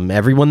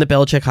 Everyone that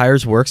Belichick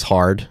hires works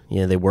hard.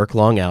 They work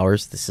long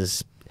hours. This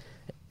is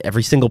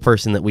every single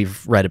person that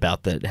we've read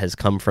about that has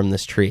come from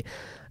this tree.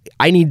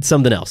 I need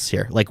something else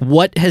here. Like,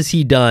 what has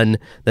he done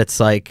that's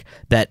like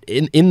that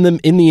in the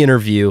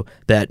interview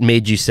that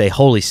made you say,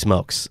 "Holy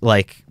smokes!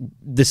 Like,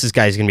 this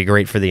guy's going to be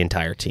great for the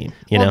entire team."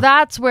 Well,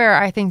 that's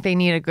where I think they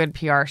need a good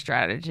PR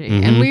strategy.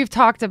 And we've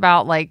talked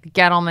about like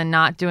Gettleman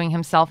not doing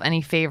himself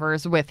any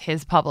favors with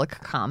his public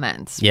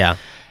comments. Yeah.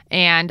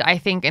 And I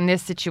think in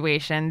this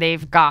situation,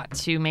 they've got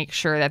to make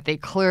sure that they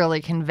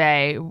clearly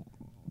convey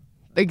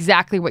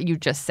exactly what you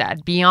just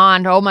said.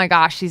 Beyond, oh my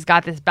gosh, he's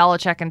got this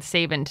Belichick and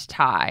Saban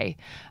tie.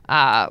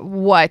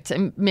 What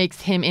makes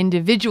him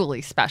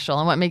individually special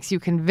and what makes you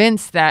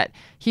convinced that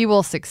he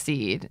will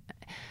succeed?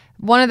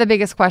 One of the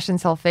biggest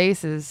questions he'll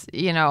face is,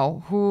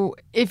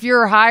 if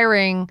you're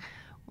hiring.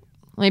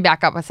 Let me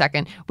back up a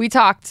second. We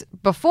talked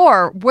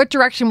before, what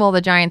direction will the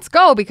Giants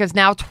go? Because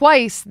now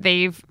twice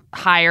they've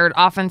hired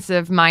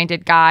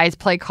offensive-minded guys,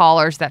 play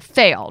callers that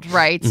failed,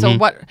 right?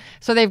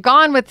 So they've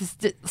gone with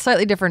this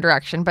slightly different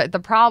direction. But the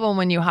problem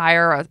when you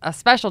hire a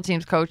special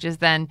teams coach is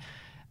then,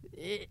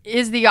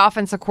 is the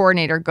offensive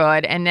coordinator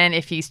good? And then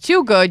if he's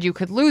too good, you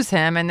could lose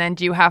him. And then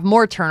do you have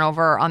more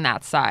turnover on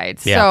that side?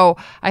 Yeah. So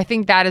I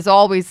think that is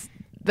always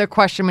the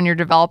question when you're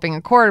developing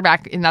a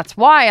quarterback. And that's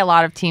why a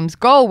lot of teams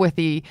go with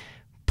the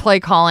play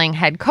calling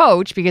head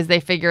coach, because they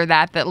figure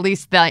that at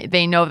least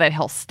they know that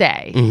he'll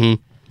stay.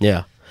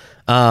 Yeah.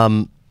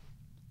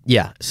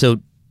 So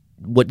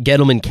what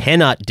Gettleman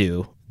cannot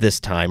do this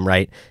time,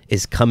 right,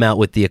 is come out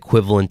with the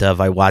equivalent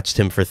of, I watched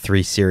him for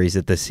 3 series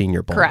at the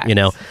Senior Bowl. Correct.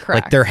 Correct.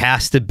 Like, there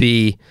has to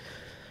be,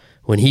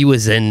 when he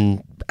was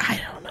in,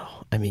 I don't know,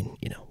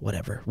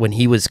 whatever. When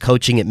he was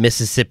coaching at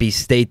Mississippi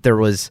State, there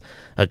was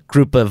a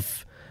group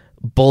of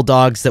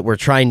Bulldogs that were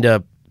trying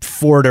to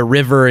ford a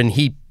river, and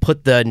he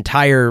put the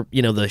entire,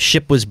 the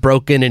ship was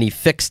broken, and he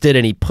fixed it,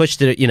 and he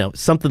pushed it,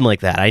 something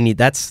like that.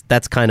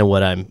 That's kind of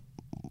what I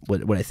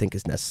think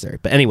is necessary.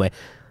 But anyway,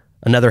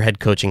 another head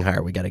coaching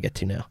hire we got to get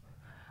to now.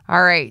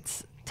 All right.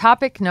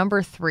 Topic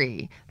number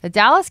 3. The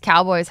Dallas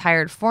Cowboys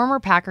hired former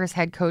Packers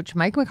head coach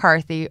Mike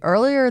McCarthy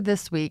earlier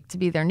this week to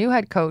be their new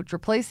head coach,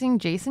 replacing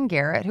Jason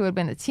Garrett, who had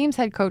been the team's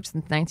head coach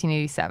since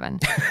 1987.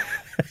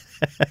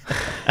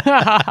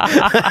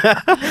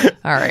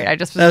 All right. I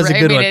just was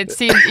it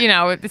seemed,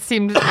 it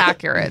seemed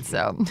accurate.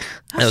 So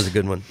that was a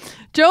good one.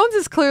 Jones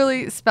is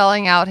clearly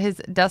spelling out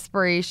his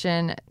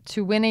desperation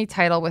to win a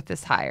title with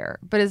this hire.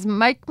 But is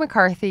Mike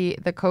McCarthy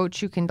the coach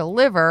who can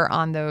deliver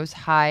on those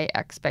high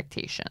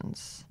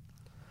expectations?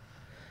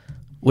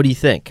 What do you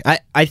think?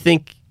 I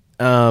think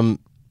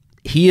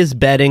he is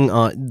betting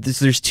on this.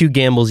 There's 2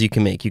 gambles you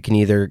can make. You can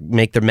either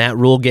make the Matt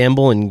Rule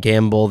gamble and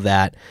gamble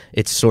that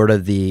it's sort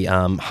of the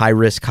high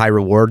risk, high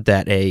reward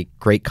that a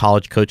great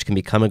college coach can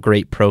become a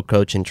great pro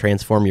coach and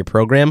transform your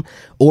program,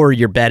 or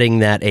you're betting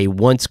that a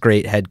once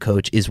great head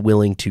coach is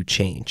willing to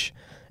change.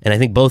 And I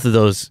think both of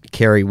those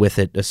carry with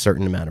it a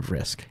certain amount of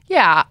risk.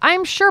 Yeah,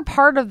 I'm sure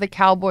part of the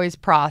Cowboys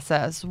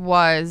process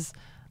was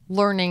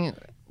learning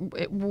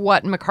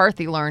what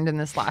McCarthy learned in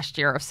this last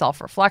year of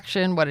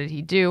self-reflection. What did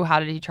he do? How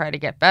did he try to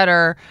get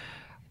better?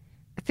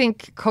 I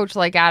think coach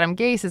like Adam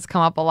Gase has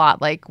come up a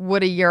lot. Like,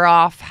 would a year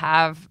off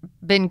have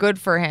been good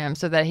for him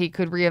so that he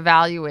could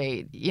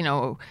reevaluate.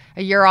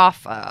 A year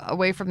off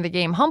away from the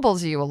game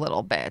humbles you a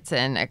little bit,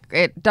 and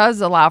it does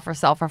allow for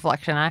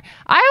self-reflection.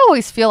 I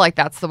always feel like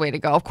that's the way to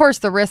go. Of course,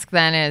 the risk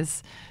then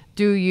is,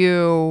 do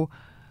you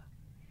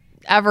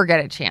ever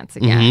get a chance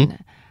again? Mm-hmm.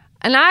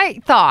 And I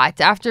thought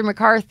after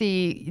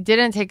McCarthy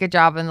didn't take a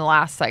job in the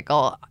last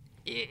cycle,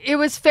 it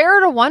was fair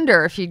to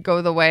wonder if he'd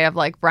go the way of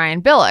like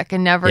Brian Billick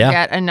and never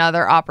get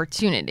another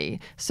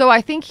opportunity. So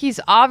I think he's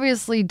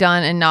obviously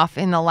done enough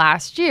in the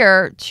last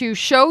year to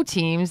show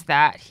teams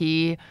that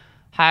he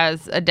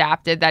has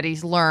adapted, that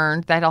he's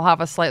learned, that he'll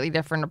have a slightly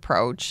different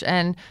approach.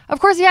 And of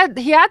course, he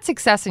had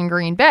success in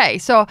Green Bay.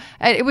 So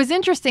it was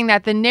interesting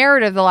that the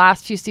narrative the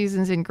last few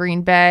seasons in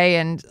Green Bay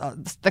and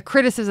the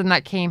criticism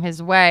that came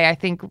his way, I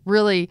think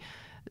really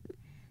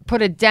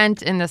put a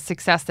dent in the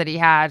success that he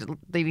had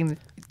leading the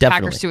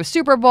Packers to a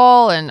Super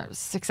Bowl and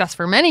success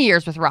for many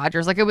years with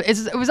Rodgers. Like it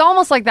was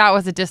almost like that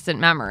was a distant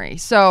memory.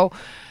 So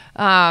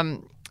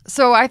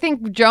I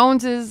think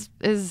Jones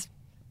is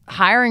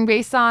hiring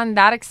based on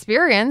that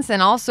experience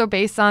and also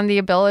based on the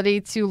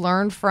ability to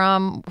learn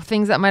from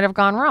things that might have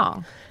gone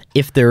wrong.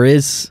 If there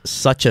is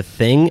such a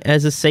thing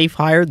as a safe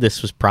hire,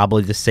 this was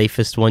probably the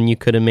safest one you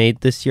could have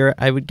made this year,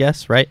 I would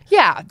guess, right?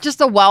 Yeah,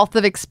 just a wealth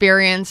of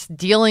experience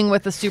dealing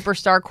with a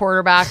superstar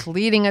quarterback,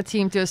 leading a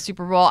team to a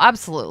Super Bowl.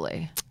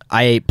 Absolutely.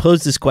 I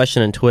posed this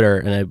question on Twitter,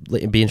 and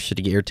I'd be interested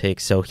to get your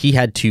take. So he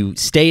had to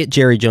stay at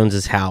Jerry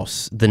Jones's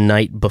house the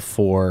night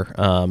before,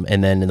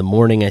 and then in the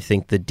morning, I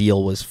think the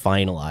deal was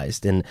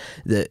finalized. And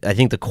I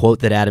think the quote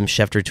that Adam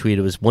Schefter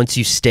tweeted was, "Once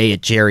you stay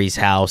at Jerry's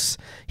house,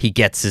 he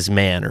gets his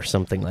man," or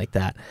something like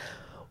that.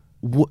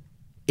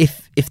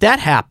 If that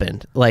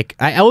happened, like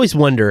I always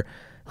wonder,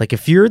 like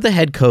if you're the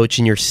head coach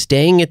and you're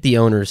staying at the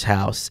owner's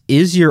house,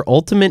 is your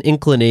ultimate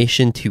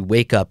inclination to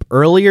wake up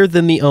earlier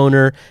than the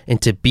owner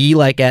and to be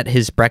like at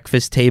his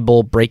breakfast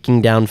table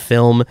breaking down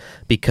film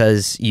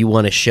because you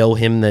want to show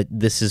him that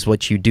this is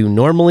what you do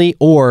normally?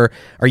 Or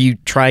are you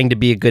trying to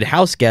be a good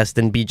house guest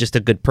and be just a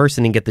good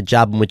person and get the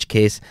job, in which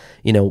case,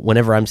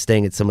 whenever I'm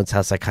staying at someone's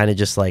house, I kind of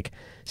just like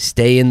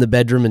stay in the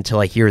bedroom until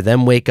I hear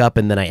them wake up,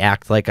 and then I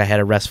act like I had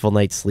a restful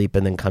night's sleep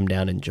and then come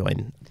down and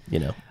join,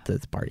 the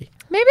party.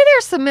 Maybe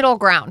there's some middle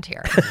ground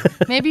here.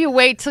 Maybe you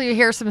wait till you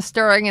hear some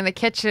stirring in the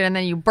kitchen and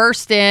then you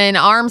burst in,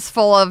 arms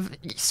full of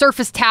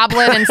Surface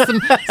tablet and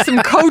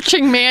some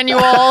coaching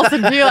manuals,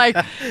 and be like,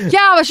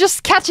 yeah, I was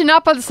just catching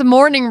up on some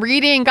morning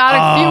reading, got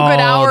a few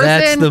good hours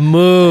that's in. the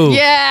move.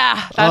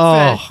 Yeah,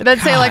 that's it. And then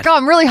say like,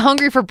 I'm really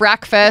hungry for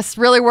breakfast,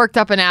 really worked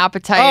up an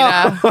appetite.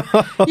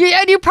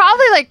 And you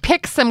probably like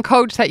pick some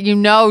coach that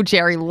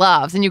Jerry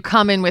loves, and you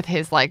come in with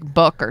his like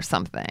book or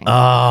something.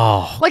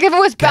 Oh, like if it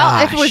was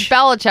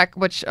Belichick,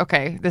 which,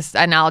 okay, this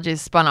analogy is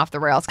spun off the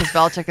rails because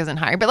Belichick isn't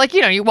hired, but like,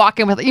 you walk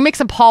in with, you make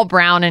some Paul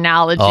Brown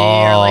analogy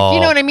or like,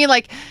 you know what I mean?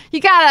 Like you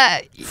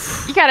gotta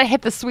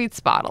hit the sweet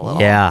spot a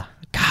little. Yeah.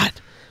 God.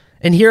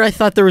 And here I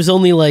thought there was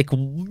only like,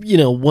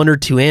 one or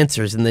two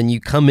answers, and then you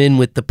come in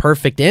with the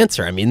perfect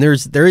answer. I mean, there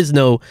is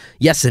no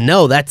yes and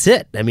no. That's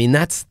it. I mean,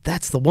 that's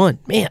the one.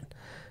 Man,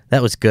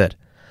 that was good.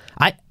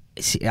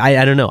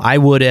 I don't know. I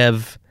would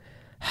have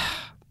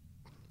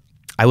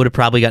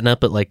probably gotten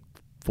up at like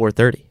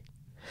 4:30.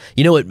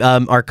 You know what?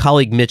 Our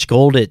colleague Mitch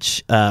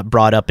Goldich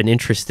brought up an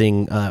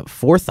interesting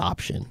fourth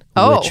option,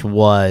 which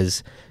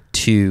was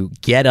to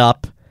get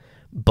up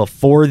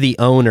before the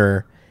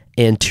owner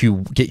and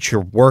to get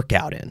your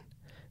workout in,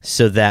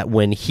 so that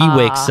when he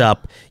wakes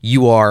up,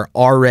 you are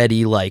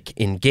already like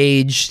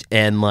engaged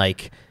and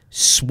like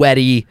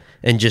sweaty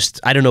and just,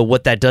 I don't know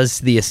what that does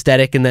to the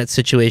aesthetic in that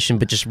situation,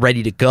 but just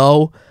ready to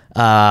go.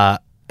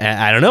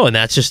 I don't know, and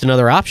that's just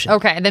another option.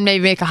 Okay, and then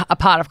maybe make a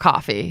pot of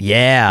coffee.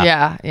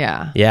 Yeah.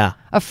 Yeah.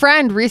 A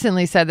friend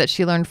recently said that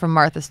she learned from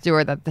Martha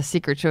Stewart that the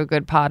secret to a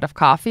good pot of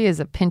coffee is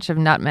a pinch of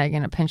nutmeg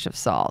and a pinch of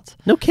salt.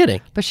 No kidding.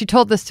 But she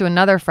told this to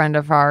another friend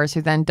of ours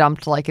who then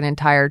dumped like an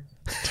entire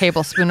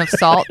tablespoon of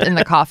salt in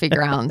the coffee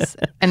grounds,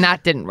 and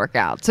that didn't work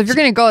out. So if you're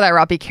going to go that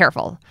route, be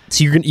careful.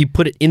 So you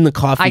put it in the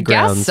coffee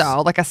grounds? I guess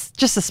so, like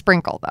just a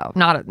sprinkle though,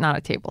 not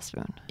a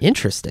tablespoon.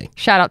 Interesting.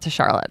 Shout out to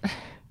Charlotte.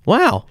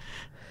 Wow.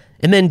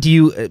 And then do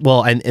you,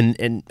 well,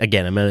 and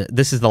again,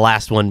 this is the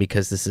last one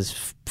because this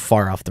is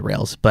far off the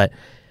rails, but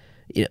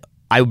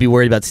I would be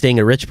worried about staying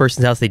at a rich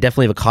person's house. They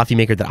definitely have a coffee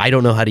maker that I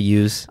don't know how to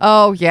use.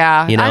 Oh,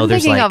 yeah. I'm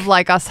thinking of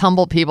like us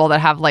humble people that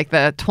have like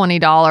the $20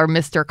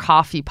 Mr.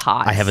 Coffee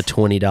pot. I have a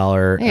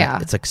 $20,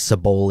 it's like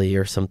Saboli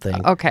or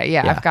something. Okay,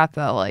 yeah. I've got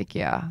the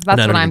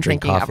that's what I'm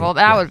thinking of. Well,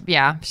 that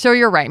would, so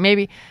you're right.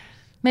 Maybe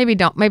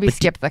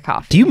skip the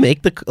coffee. Do you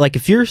make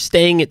if you're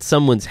staying at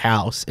someone's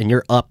house and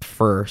you're up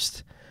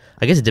first,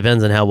 I guess it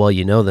depends on how well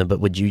you know them,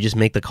 but would you just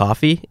make the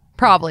coffee?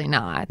 Probably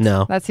not.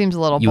 No. That seems a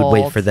little bold. You would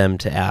wait for them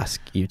to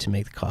ask you to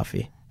make the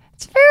coffee.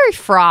 It's very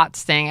fraught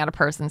staying at a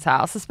person's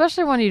house,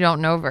 especially when you don't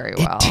know very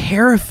well. It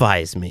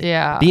terrifies me.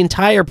 Yeah. The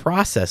entire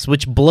process,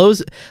 which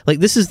blows,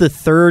 this is the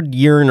third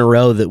year in a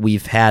row that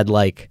we've had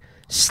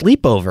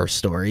sleepover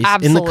stories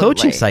in the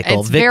coaching cycle.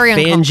 It's Vic very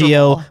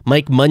Fangio,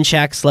 Mike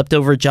Munchak slept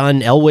over at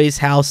John Elway's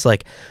house.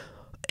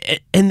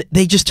 and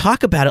they just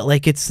talk about it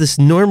like it's this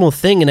normal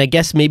thing. And I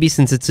guess maybe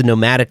since it's a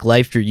nomadic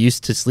life, you're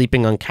used to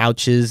sleeping on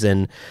couches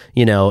and,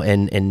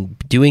 and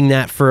doing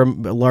that for a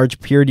large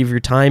period of your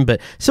time.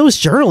 But so is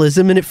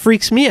journalism, and it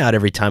freaks me out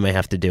every time I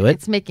have to do it.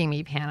 It's making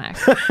me panic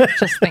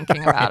just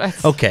thinking about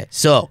it. Okay,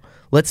 so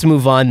let's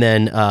move on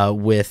then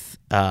with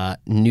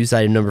news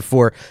item number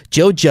 4.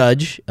 Joe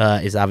Judge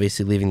is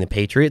obviously leaving the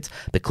Patriots.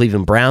 The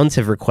Cleveland Browns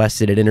have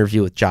requested an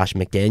interview with Josh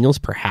McDaniels.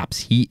 Perhaps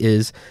he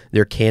is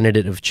their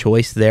candidate of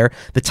choice there.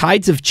 The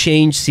tides of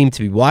change seem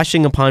to be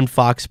washing upon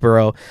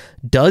Foxborough.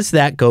 Does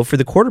that go for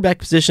the quarterback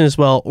position as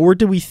well, or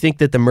do we think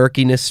that the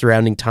murkiness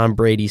surrounding Tom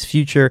Brady's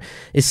future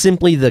is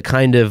simply the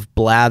kind of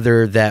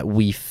blather that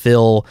we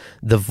fill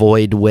the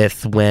void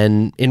with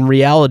when in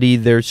reality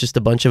there's just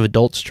a bunch of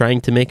adults trying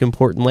to make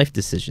important life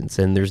decisions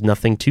and there's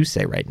nothing to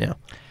say right now?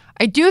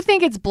 I do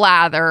think it's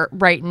blather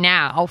right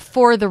now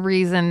for the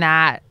reason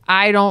that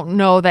I don't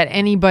know that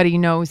anybody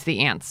knows the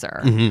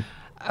answer. Mm-hmm.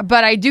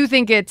 But I do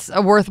think it's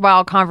a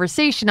worthwhile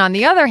conversation on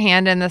the other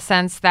hand, in the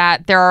sense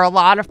that there are a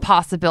lot of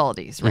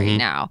possibilities right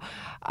now.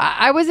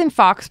 I was in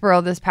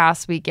Foxborough this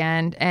past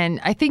weekend, and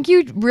I think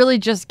you really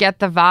just get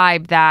the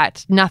vibe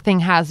that nothing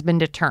has been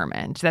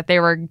determined, that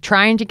they were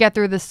trying to get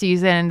through the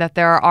season, that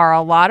there are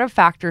a lot of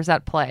factors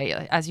at play.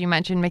 As you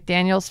mentioned,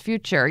 McDaniel's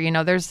future,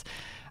 there's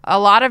a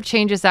lot of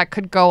changes that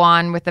could go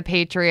on with the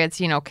Patriots,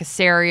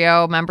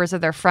 Caserio, members of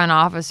their front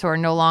office who are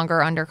no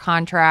longer under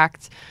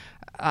contract.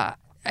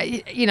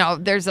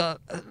 There's a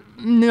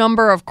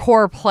number of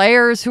core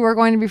players who are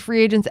going to be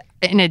free agents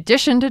in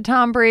addition to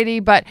Tom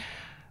Brady, but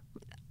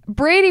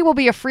Brady will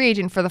be a free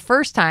agent for the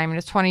first time in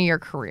his 20-year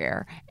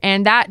career,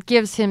 and that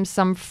gives him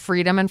some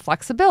freedom and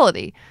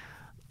flexibility.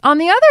 On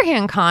the other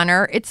hand,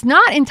 Connor, it's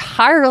not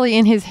entirely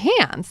in his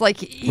hands.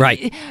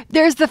 Right.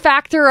 There's the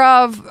factor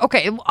of,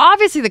 okay,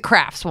 obviously the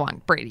Crafts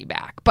want Brady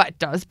back, but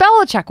does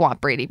Belichick want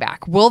Brady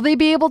back? Will they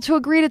be able to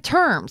agree to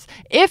terms?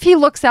 If he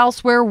looks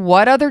elsewhere,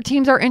 what other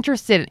teams are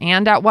interested in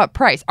and at what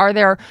price? Are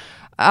there,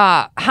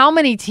 how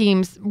many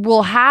teams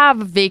will have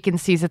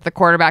vacancies at the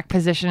quarterback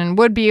position and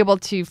would be able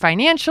to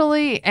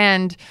financially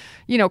and,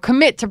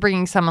 commit to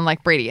bringing someone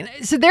like Brady? And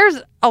so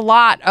there's a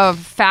lot of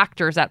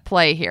factors at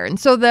play here. And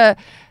so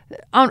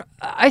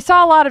I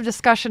saw a lot of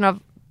discussion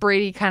of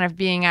Brady kind of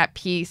being at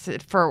peace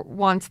for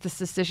once this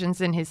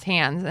decision's in his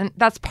hands. And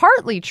that's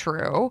partly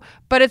true,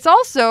 but it's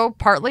also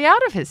partly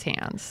out of his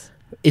hands.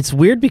 It's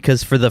weird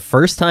because for the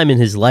first time in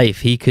his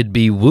life, he could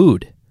be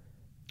wooed.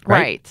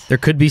 Right. There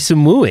could be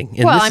some wooing.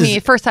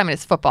 And first time in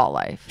his football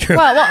life.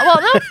 Well,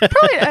 no,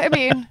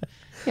 probably,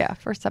 yeah,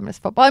 first time in his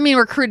football.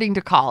 Recruiting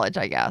to college,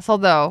 I guess,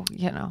 although,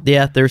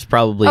 Yeah, there's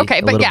probably a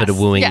little bit of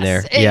wooing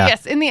there.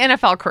 Yes, in the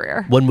NFL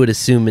career. One would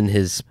assume in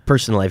his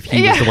personal life,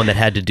 he was the one that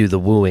had to do the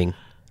wooing.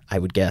 I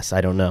would guess.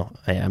 I don't know.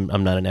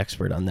 I'm not an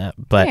expert on that,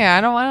 but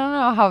I don't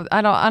know how.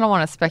 I don't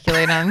want to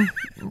speculate on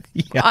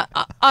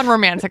on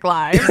romantic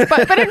lives.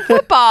 But in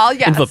football,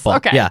 yes. In football,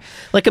 okay. Yeah.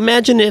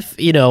 Imagine if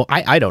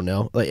I don't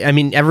know.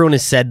 Everyone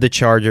has said the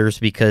Chargers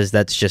because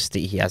that's just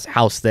he has a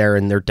house there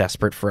and they're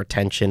desperate for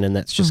attention and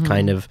that's just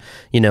kind of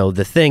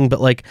the thing.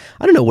 But I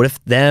don't know. What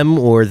if them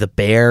or the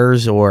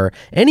Bears or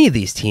any of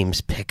these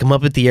teams pick him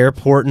up at the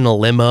airport in a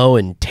limo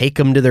and take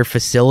him to their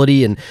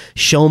facility and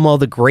show him all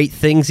the great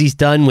things he's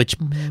done, which.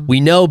 We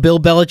know Bill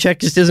Belichick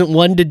just isn't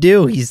one to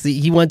do.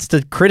 He wants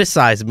to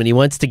criticize him and he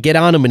wants to get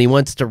on him and he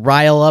wants to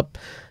rile up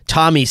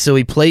Tommy so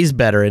he plays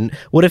better. And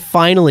what if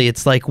finally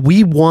it's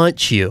we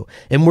want you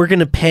and we're going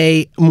to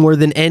pay more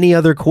than any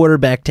other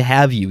quarterback to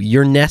have you.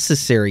 You're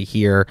necessary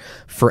here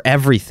for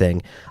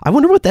everything. I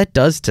wonder what that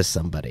does to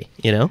somebody,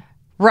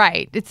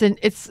 Right.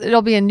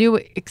 It'll be a new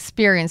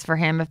experience for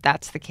him if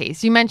that's the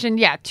case. You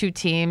mentioned, two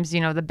teams.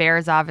 The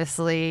Bears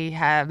obviously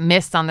have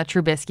missed on the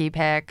Trubisky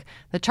pick.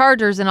 The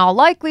Chargers, in all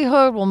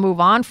likelihood, will move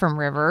on from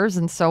Rivers,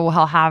 and so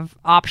he'll have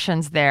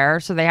options there.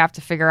 So they have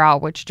to figure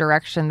out which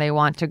direction they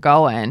want to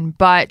go in.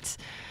 But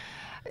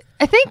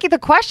I think the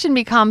question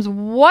becomes,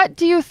 what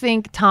do you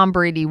think Tom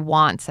Brady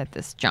wants at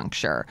this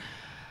juncture?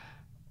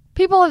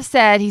 People have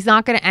said he's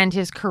not going to end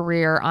his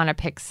career on a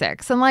pick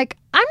six. And I'm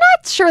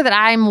not sure that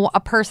I'm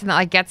a person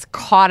that gets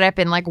caught up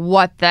in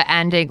what the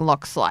ending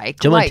looks like.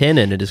 Joe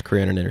Montana ended his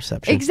career on an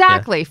interception.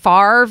 Exactly. Yeah.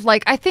 Favre.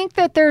 I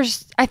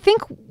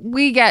think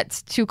we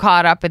get too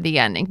caught up in the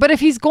ending. But if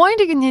he's going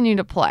to continue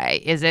to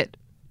play, is it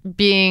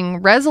being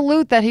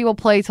resolute that he will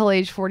play till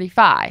age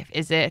 45?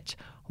 Is it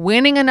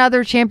winning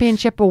another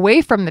championship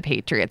away from the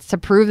Patriots to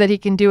prove that he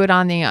can do it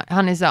on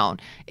his own?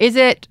 Is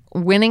it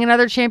winning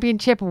another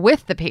championship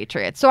with the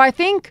Patriots? So I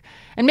think,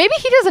 and maybe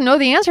he doesn't know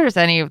the answers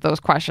to any of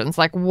those questions,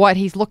 what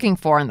he's looking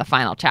for in the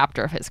final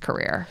chapter of his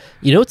career.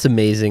 It's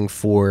amazing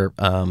for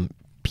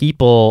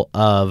people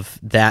of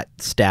that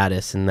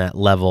status and that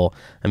level.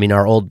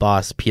 Our old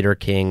boss, Peter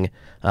King,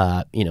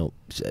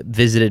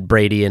 visited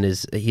Brady and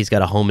he's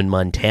got a home in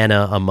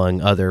Montana,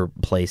 among other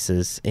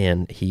places,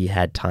 and he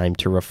had time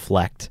to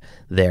reflect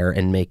there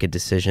and make a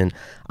decision.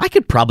 I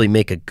could probably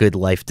make a good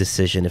life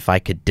decision if I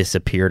could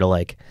disappear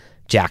to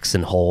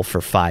Jackson Hole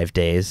for 5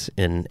 days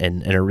in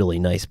a really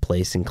nice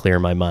place and clear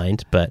my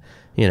mind. But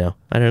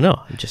I don't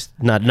know. Just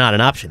not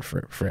an option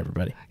for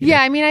everybody.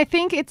 Yeah, I mean, I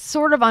think it's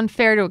sort of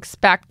unfair to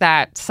expect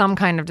that some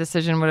kind of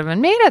decision would have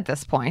been made at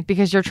this point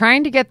because you're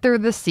trying to get through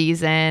the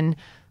season.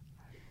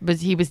 But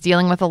he was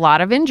dealing with a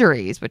lot of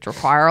injuries, which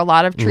require a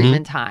lot of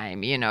treatment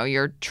time.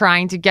 You're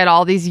trying to get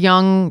all these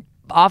young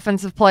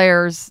offensive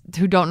players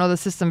who don't know the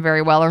system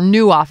very well or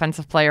new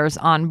offensive players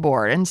on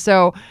board. And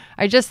so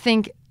I just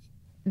think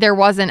there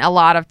wasn't a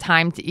lot of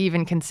time to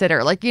even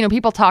consider.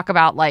 People talk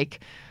about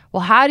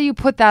well, how do you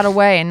put that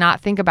away and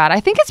not think about it? I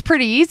think it's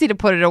pretty easy to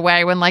put it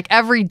away when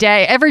every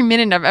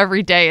minute of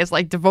every day is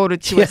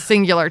devoted to a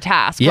singular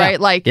task,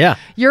 right?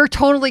 You're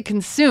totally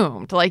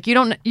consumed. You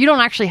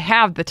don't actually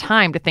have the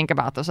time to think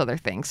about those other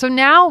things. So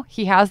now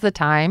he has the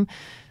time.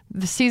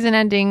 The season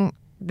ending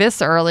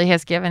this early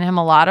has given him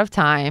a lot of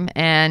time.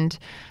 And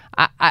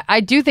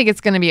I do think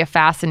it's going to be a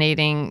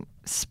fascinating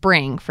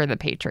spring for the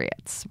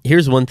Patriots.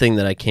 Here's one thing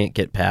that I can't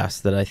get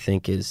past that I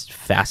think is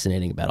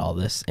fascinating about all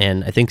this.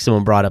 And I think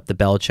someone brought up the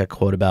Belichick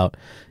quote about,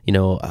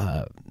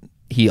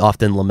 he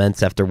often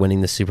laments after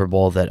winning the Super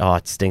Bowl that,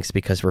 it stinks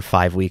because we're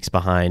 5 weeks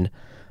behind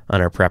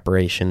on our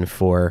preparation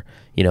for,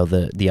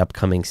 the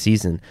upcoming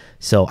season.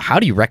 So how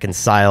do you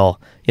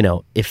reconcile,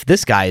 if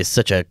this guy is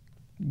such a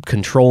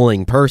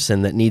controlling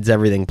person that needs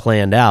everything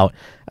planned out,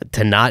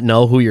 to not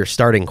know who your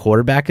starting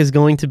quarterback is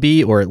going to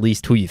be, or at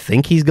least who you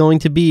think he's going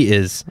to be,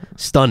 is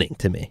stunning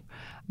to me.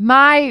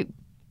 My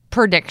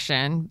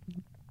prediction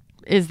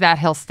is that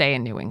he'll stay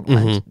in New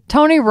England.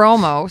 Tony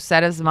Romo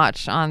said as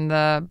much on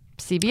the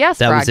CBS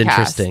that broadcast. Was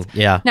interesting.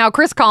 Yeah. Now,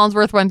 Chris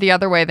Collinsworth went the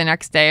other way the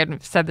next day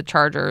and said the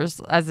Chargers,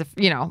 as if,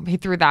 he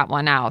threw that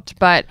one out.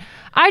 But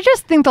I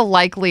just think the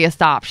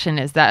likeliest option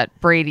is that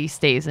Brady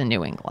stays in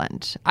New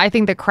England. I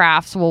think the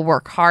Crafts will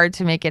work hard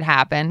to make it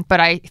happen, but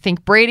I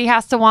think Brady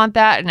has to want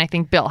that, and I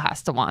think Bill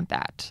has to want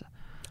that.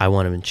 I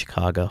want him in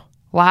Chicago.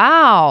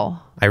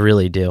 Wow. I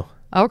really do.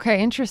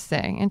 Okay,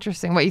 interesting.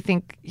 What you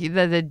think?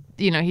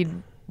 He'd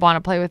want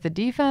to play with the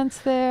defense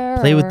there?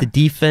 Play with the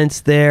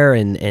defense there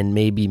and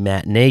maybe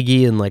Matt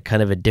Nagy and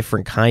kind of a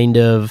different kind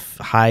of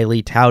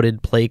highly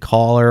touted play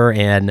caller.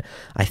 And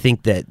I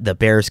think that the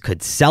Bears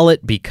could sell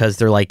it because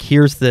they're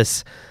here's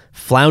this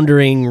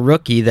floundering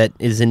rookie that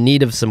is in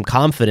need of some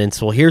confidence.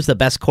 Well, here's the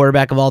best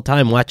quarterback of all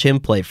time. Watch him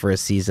play for a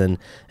season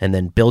and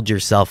then build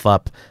yourself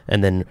up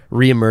and then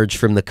reemerge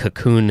from the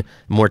cocoon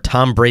more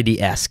Tom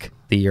Brady-esque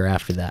the year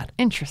after that.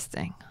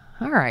 Interesting.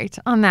 All right.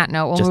 On that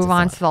note, we'll move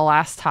on to the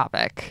last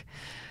topic.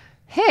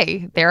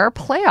 Hey, there are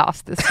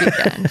playoffs this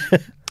weekend.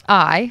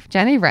 I,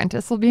 Jenny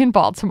Rentis, will be in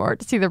Baltimore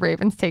to see the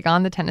Ravens take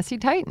on the Tennessee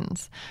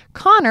Titans.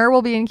 Connor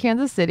will be in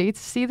Kansas City to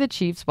see the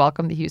Chiefs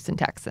welcome the Houston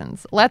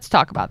Texans. Let's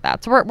talk about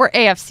that. So we're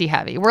AFC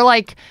heavy. We're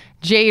like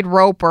Jade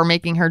Roper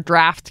making her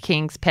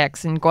DraftKings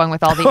picks and going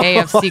with all the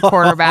AFC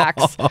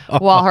quarterbacks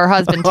while her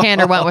husband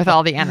Tanner went with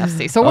all the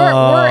NFC. So we're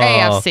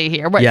AFC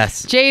here.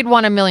 Yes. Jade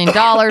won $1 million.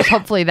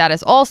 Hopefully that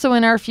is also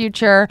in our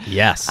future.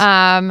 Yes.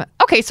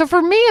 Okay, so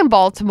for me in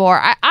Baltimore,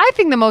 I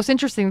think the most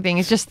interesting thing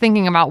is just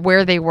thinking about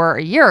where they were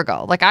a year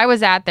ago. I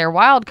was at their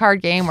wild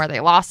card game where they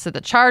lost to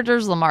the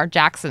Chargers. Lamar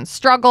Jackson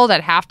struggled.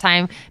 At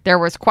halftime, there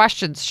was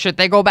questions. Should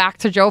they go back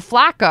to Joe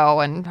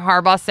Flacco? And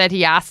Harbaugh said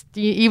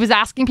he was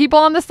asking people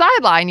on the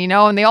sideline,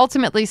 and they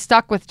ultimately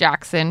stuck with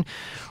Jackson,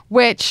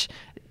 which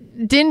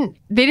they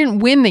didn't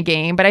win the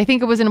game, but I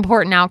think it was an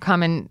important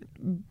outcome in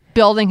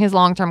building his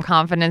long-term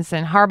confidence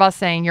and Harbaugh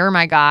saying, you're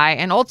my guy,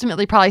 and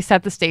ultimately probably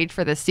set the stage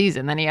for this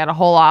season. Then he had a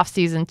whole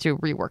offseason to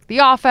rework the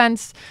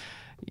offense.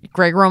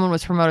 Greg Roman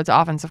was promoted to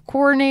offensive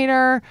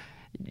coordinator.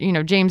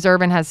 James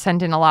Urban has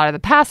sent in a lot of the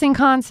passing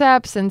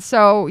concepts, and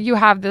so you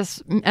have this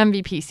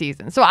MVP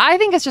season. So I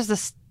think it's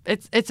just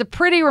it's a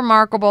pretty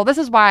remarkable. This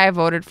is why I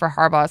voted for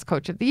Harbaugh as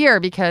Coach of the Year,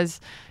 because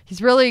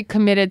he's really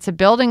committed to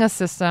building a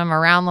system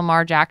around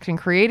Lamar Jackson,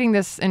 creating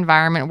this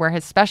environment where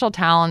his special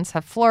talents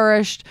have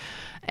flourished.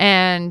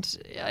 And,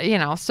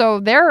 so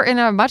they're in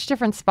a much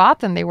different spot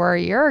than they were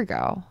a year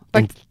ago.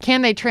 But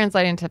can they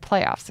translate into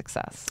playoff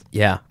success?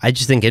 Yeah, I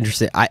just think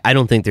interesting. I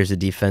don't think there's a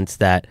defense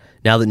that,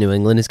 now that New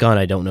England is gone,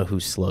 I don't know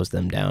who slows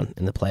them down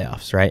in the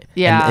playoffs, right?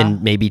 Yeah.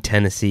 And maybe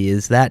Tennessee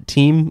is that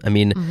team. I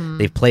mean,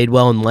 they've played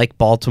well, and like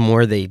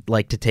Baltimore, they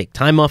like to take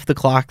time off the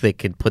clock. They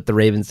could put the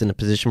Ravens in a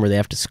position where they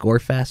have to score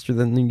faster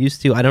than they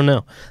used to. I don't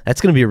know.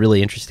 That's going to be a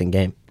really interesting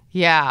game.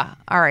 Yeah.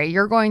 All right.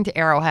 You're going to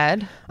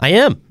Arrowhead. I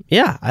am.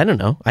 Yeah. I don't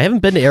know. I haven't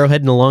been to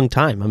Arrowhead in a long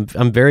time.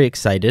 I'm very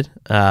excited.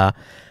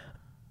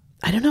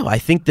 I don't know. I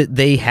think that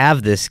they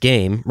have this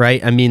game,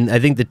 right? I mean, I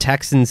think the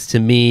Texans, to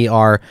me,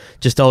 are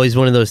just always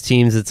one of those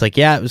teams that's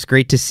yeah, it was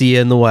great to see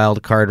you in the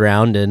wild card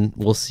round, and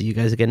we'll see you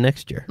guys again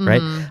next year,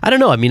 right? I don't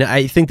know. I mean,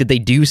 I think that they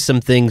do some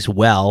things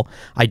well.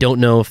 I don't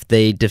know if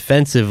they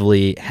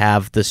defensively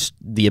have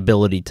the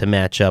ability to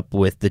match up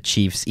with the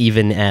Chiefs,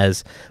 even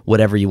as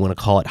whatever you want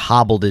to call it,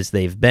 hobbled as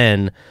they've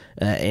been.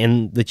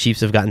 And the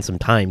Chiefs have gotten some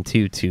time,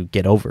 too, to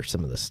get over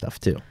some of this stuff,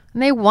 too.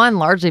 And they won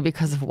largely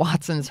because of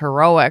Watson's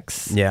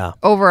heroics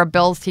over a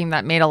Bills team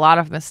that made a lot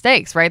of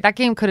mistakes, right? That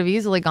game could have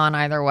easily gone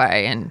either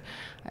way. And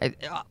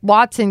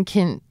Watson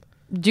can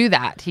do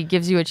that. He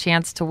gives you a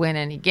chance to win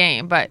any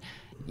game. But,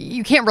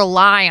 you can't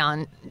rely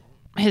on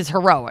his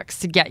heroics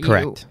to get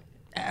you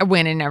a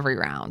win in every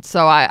round.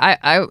 So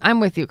I'm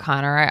with you,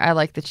 Connor. I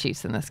like the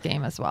Chiefs in this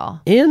game as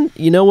well. And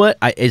you know what?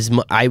 I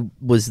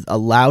was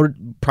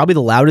probably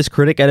the loudest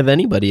critic out of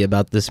anybody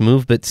about this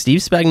move, but Steve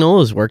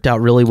Spagnuolo's worked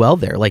out really well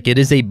there. Like, it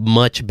is a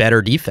much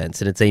better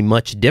defense, and it's a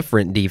much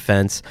different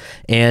defense,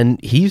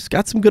 and he's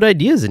got some good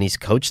ideas, and he's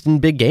coached in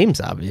big games,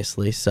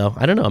 obviously. So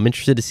I don't know. I'm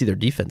interested to see their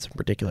defense in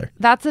particular.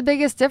 That's the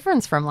biggest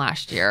difference from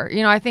last year.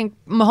 I think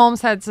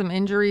Mahomes had some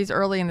injuries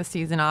early in the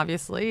season,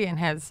 obviously, and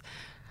has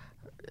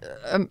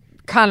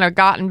kind of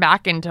gotten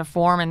back into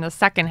form in the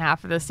second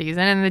half of the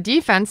season, and the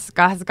defense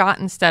has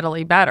gotten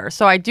steadily better.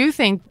 So I do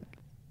think,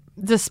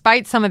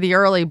 despite some of the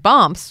early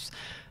bumps,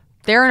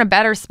 they're in a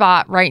better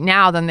spot right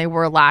now than they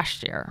were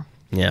last year.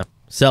 Yeah.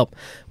 So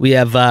we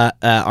have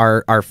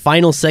our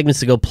final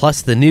segments to go,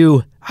 plus the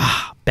new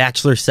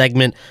Bachelor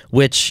segment,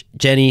 which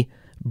Jenny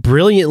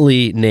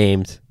brilliantly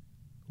named.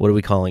 What are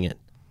we calling it?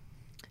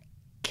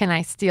 Can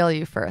I steal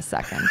you for a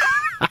second?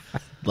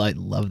 I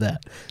love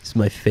that. It's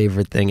my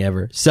favorite thing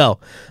ever. So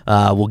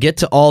we'll get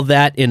to all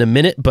that in a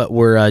minute, but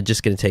we're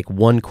just going to take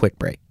one quick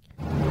break.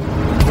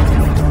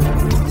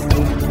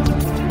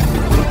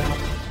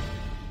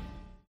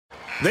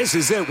 This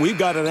is it. We've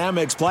got an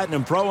Amex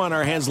Platinum Pro on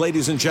our hands,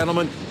 ladies and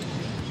gentlemen.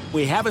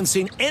 We haven't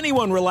seen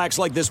anyone relax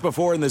like this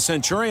before in the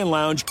Centurion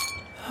Lounge.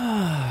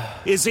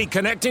 Is he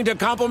connecting to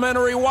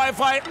complimentary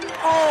Wi-Fi?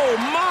 Oh,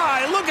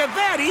 my. Look at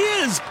that. He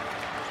is.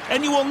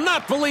 And you will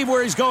not believe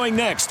where he's going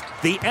next.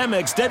 The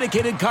Amex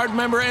dedicated card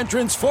member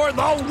entrance for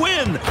the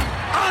win.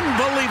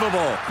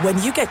 Unbelievable.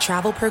 When you get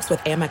travel perks with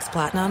Amex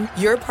Platinum,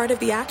 you're part of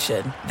the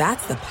action.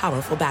 That's the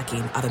powerful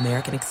backing of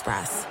American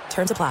Express.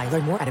 Terms apply.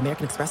 Learn more at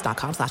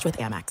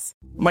americanexpress.com/withAmex.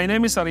 My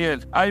name is Ariel.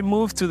 I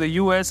moved to the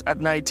U.S. at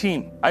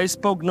 19. I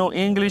spoke no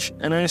English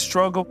and I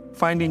struggled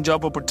finding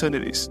job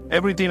opportunities.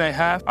 Everything I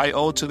have, I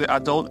owe to the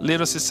Adult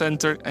Literacy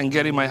Center and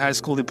getting my high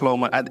school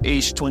diploma at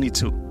age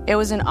 22. It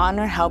was an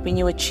honor helping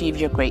you achieve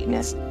your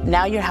greatness.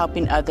 Now you're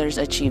helping others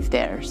achieve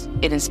theirs.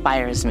 It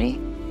inspires me.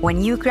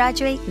 When you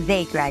graduate,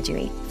 they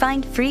graduate.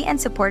 Find free and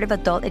supportive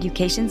adult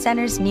education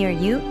centers near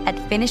you at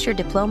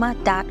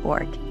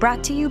finishyourdiploma.org.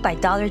 Brought to you by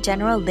Dollar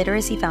General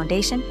Literacy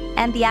Foundation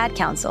and the Ad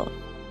Council.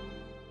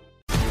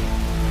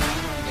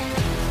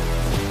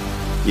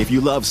 If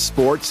you love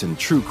sports and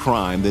true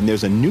crime, then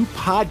there's a new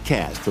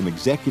podcast from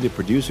executive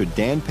producer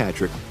Dan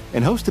Patrick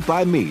and hosted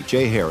by me,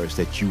 Jay Harris,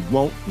 that you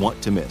won't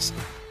want to miss.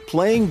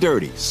 Playing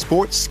Dirty: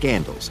 Sports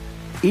Scandals.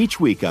 Each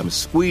week, I'm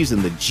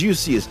squeezing the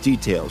juiciest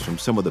details from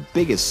some of the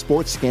biggest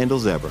sports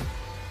scandals ever.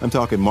 I'm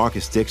talking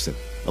Marcus Dixon,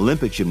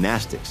 Olympic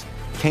gymnastics,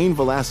 Cain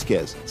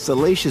Velasquez,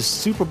 salacious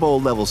Super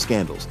Bowl-level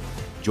scandals.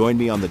 Join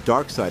me on the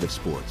dark side of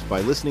sports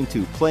by listening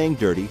to Playing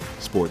Dirty: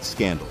 Sports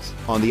Scandals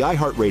on the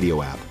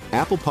iHeartRadio app,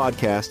 Apple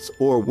Podcasts,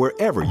 or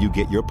wherever you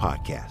get your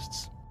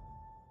podcasts.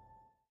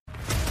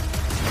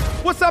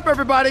 What's up,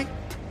 everybody?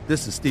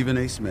 This is Stephen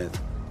A. Smith.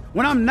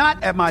 When I'm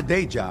not at my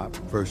day job,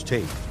 First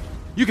Take,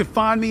 you can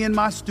find me in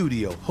my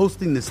studio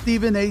hosting the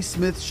Stephen A.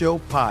 Smith Show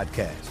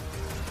podcast.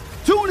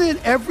 Tune in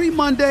every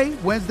Monday,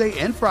 Wednesday,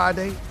 and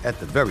Friday, at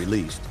the very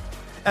least,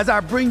 as I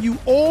bring you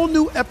all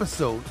new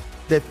episodes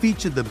that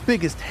feature the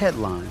biggest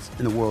headlines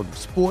in the world of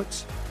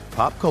sports,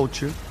 pop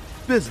culture,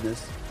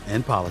 business,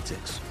 and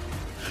politics.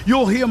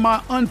 You'll hear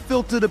my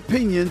unfiltered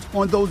opinions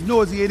on those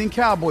nauseating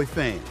Cowboy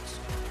fans,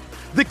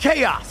 the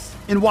chaos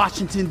in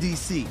Washington,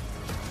 D.C.,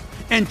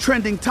 and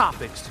trending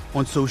topics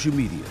on social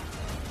media,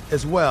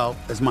 as well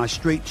as my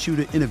straight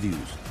shooter interviews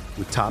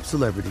with top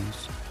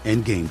celebrities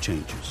and game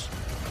changers.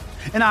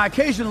 And I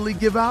occasionally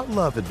give out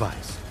love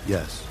advice.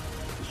 Yes,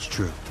 it's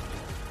true.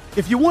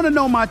 If you want to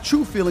know my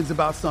true feelings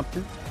about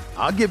something,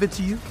 I'll give it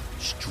to you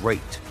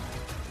straight.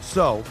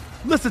 So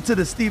listen to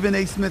the Stephen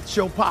A. Smith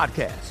Show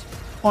podcast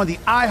on the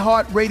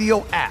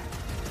iHeartRadio app,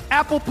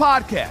 Apple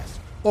Podcasts,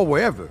 or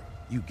wherever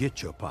you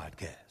get your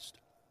podcast.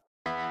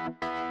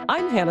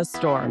 I'm Hannah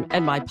Storm,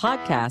 and my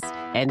podcast,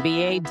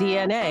 NBA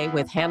DNA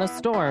with Hannah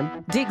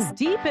Storm, digs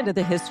deep into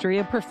the history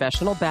of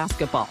professional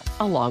basketball,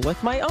 along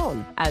with my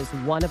own, as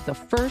one of the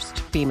first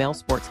female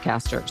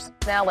sportscasters.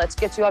 Now let's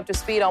get you up to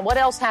speed on what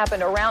else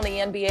happened around the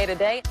NBA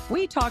today.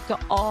 We talked to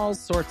all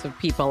sorts of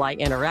people I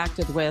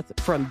interacted with,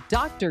 from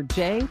Dr.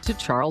 J to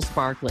Charles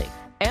Barkley,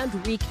 and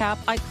recap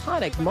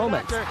iconic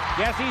moments.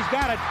 Yes, he's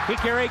got it.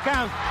 Here he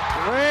comes.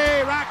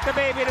 Way rock the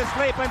baby to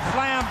sleep and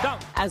slam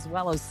dunk. As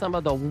well as some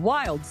of the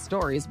wild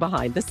stories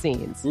behind the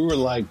scenes. We were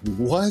like,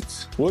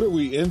 what? What are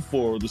we in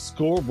for? The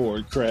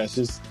scoreboard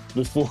crashes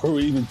before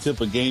we even tip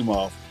a game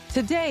off.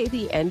 Today,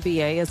 the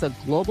NBA is a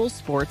global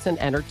sports and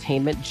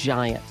entertainment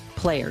giant.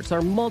 Players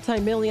are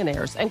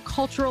multimillionaires and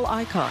cultural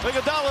icons.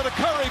 Iguodala to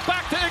Curry,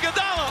 back to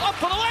Iguodala, up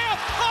for the layup.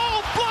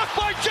 Oh, blocked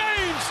by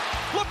James.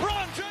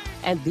 LeBron James.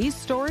 And these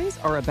stories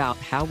are about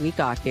how we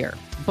got here,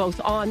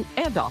 both on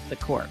and off the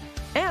court.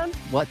 And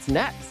what's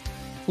next?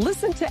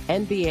 Listen to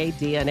NBA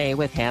DNA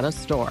with Hannah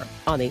Storm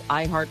on the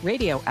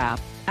iHeartRadio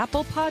app,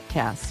 Apple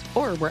Podcasts,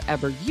 or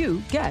wherever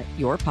you get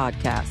your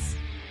podcasts.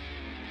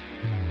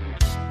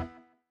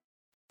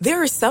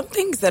 There are some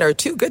things that are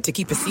too good to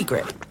keep a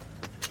secret.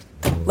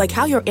 Like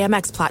how your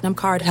Amex Platinum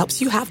card helps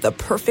you have the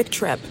perfect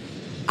trip.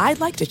 I'd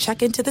like to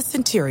check into the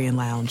Centurion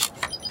Lounge.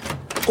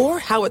 Or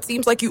how it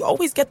seems like you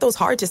always get those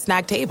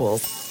hard-to-snag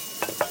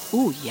tables.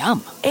 Ooh,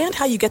 yum. And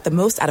how you get the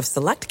most out of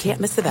select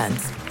can't-miss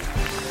events.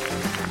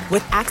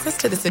 With access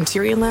to the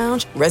Centurion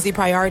Lounge, Resi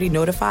Priority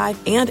Notified,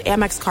 and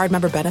Amex card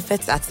member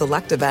benefits at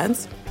select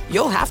events,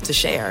 you'll have to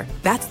share.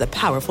 That's the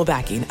powerful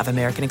backing of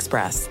American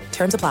Express.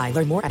 Terms apply.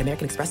 Learn more at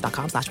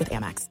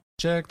americanexpress.com/withAmex.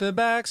 Check the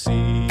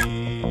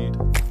backseat.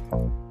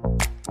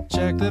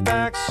 Check the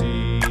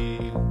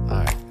backseat. All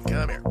right,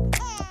 come here.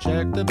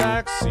 Check the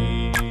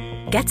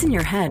backseat. Gets in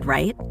your head,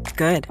 right?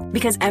 Good.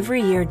 Because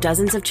every year,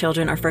 dozens of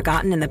children are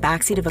forgotten in the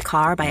backseat of a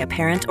car by a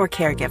parent or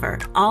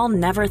caregiver. All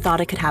never thought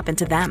it could happen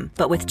to them.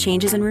 But with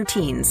changes in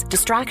routines,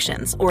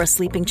 distractions, or a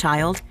sleeping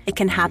child, it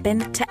can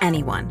happen to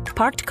anyone.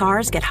 Parked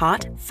cars get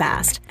hot,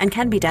 fast, and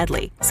can be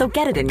deadly. So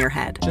get it in your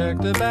head. Check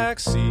the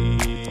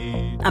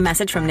backseat. A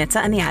message from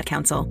NHTSA and the Ad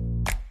Council.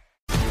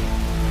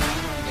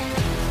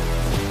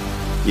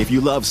 If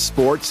you love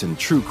sports and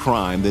true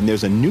crime, then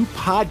there's a new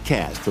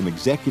podcast from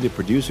executive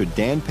producer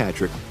Dan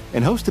Patrick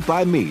and hosted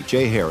by me,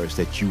 Jay Harris,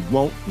 that you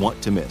won't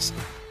want to miss.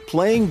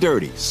 Playing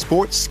Dirty: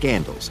 Sports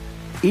Scandals.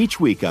 Each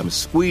week, I'm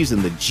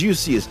squeezing the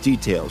juiciest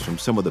details from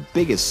some of the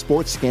biggest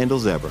sports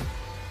scandals ever.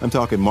 I'm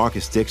talking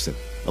Marcus Dixon,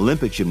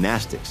 Olympic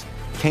gymnastics,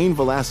 Cain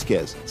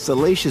Velasquez,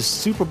 salacious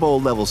Super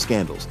Bowl-level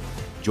scandals.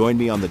 Join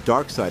me on the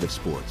dark side of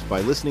sports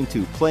by listening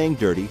to Playing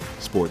Dirty: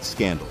 Sports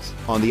Scandals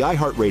on the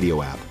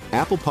iHeartRadio app,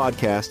 Apple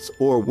Podcasts,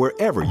 or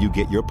wherever you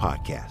get your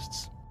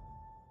podcasts.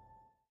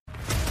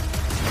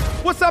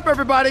 What's up,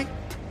 everybody?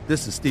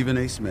 This is Stephen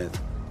A. Smith.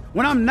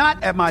 When I'm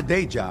not at my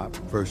day job,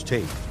 First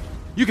Take,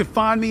 you can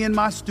find me in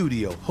my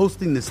studio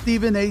hosting the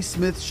Stephen A.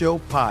 Smith Show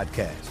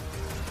podcast.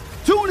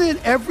 Tune in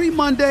every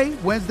Monday,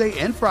 Wednesday,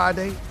 and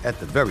Friday, at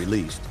the very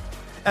least,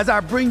 as I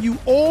bring you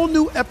all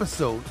new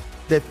episodes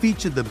that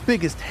feature the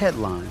biggest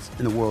headlines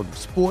in the world of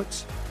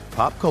sports,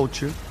 pop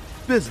culture,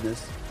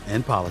 business,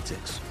 and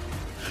politics.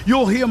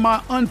 You'll hear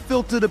my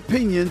unfiltered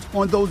opinions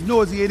on those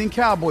nauseating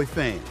Cowboy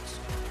fans,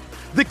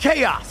 the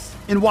chaos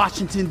in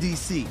Washington,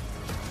 D.C.,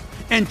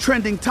 and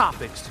trending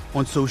topics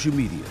on social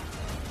media,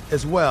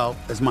 as well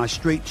as my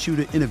straight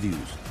shooter interviews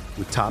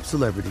with top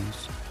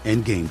celebrities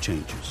and game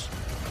changers.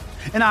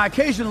 And I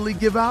occasionally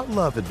give out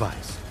love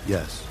advice.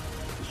 Yes,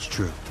 it's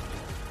true.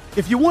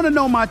 If you want to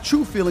know my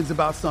true feelings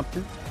about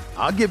something,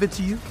 I'll give it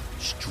to you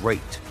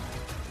straight.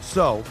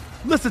 So,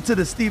 listen to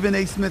the Stephen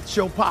A. Smith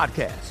Show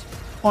podcast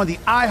on the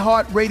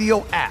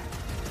iHeartRadio app,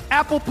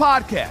 Apple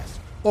Podcasts,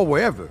 or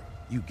wherever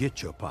you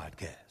get your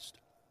podcast.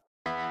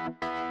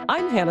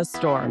 I'm Hannah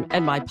Storm,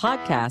 and my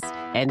podcast,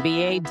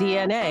 NBA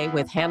DNA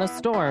with Hannah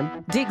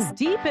Storm, digs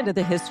deep into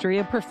the history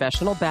of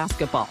professional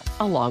basketball,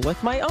 along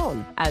with my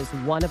own, as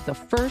one of the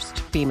first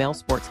female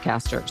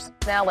sportscasters.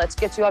 Now let's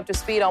get you up to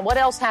speed on what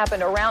else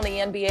happened around the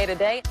NBA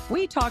today.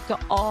 We talked to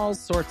all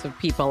sorts of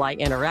people I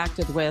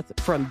interacted with,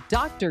 from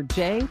Dr.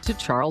 J to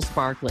Charles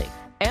Barkley,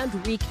 and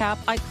recap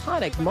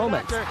iconic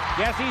moments.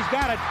 Yes, he's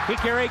got it.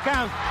 Here he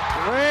comes.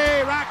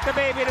 Way rock the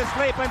baby to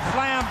sleep and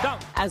slam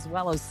dunk. As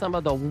well as some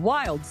of the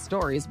wild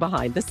stories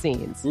behind the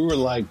scenes. We were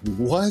like,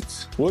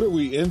 what? What are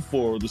we in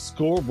for? The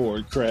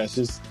scoreboard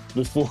crashes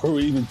before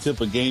we even tip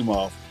a game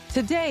off.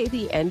 Today,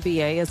 the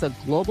NBA is a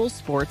global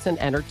sports and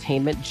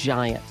entertainment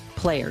giant.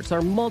 Players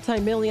are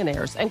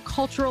multimillionaires and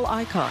cultural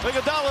icons.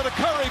 Iguodala to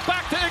Curry,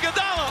 back to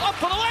Iguodala, up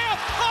for the layup.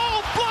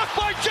 Oh, blocked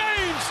by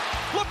James.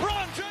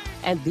 LeBron James.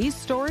 And these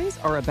stories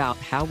are about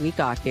how we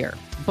got here,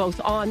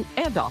 both on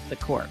and off the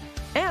court.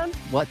 And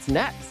what's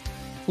next?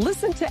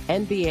 Listen to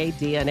NBA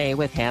DNA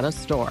with Hannah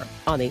Storm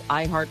on the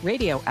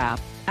iHeartRadio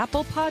app,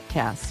 Apple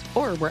Podcasts,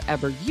 or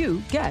wherever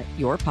you get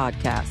your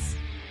podcasts.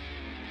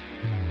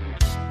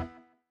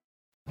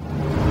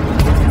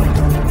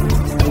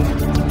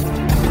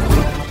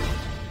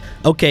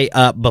 Okay,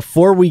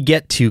 before we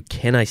get to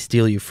Can I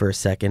Steal You for a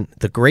Second,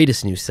 the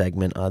greatest new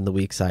segment on the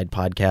Weak Side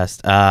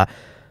podcast,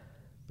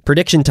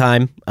 prediction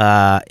time.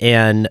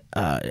 Again,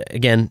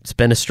 it's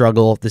been a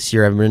struggle this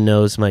year. Everyone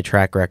knows my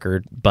track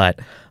record, but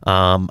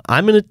I'm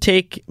going to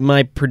take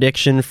my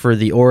prediction for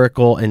the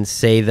Oracle and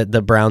say that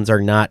the Browns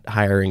are not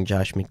hiring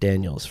Josh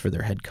McDaniels for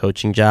their head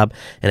coaching job.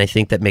 And I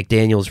think that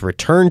McDaniels'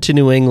 return to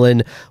New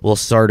England will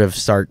start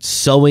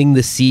sowing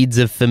the seeds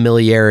of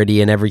familiarity,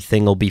 and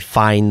everything will be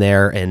fine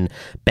there and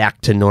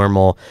back to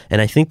normal.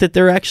 And I think that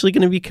they're actually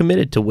going to be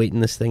committed to waiting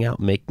this thing out,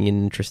 making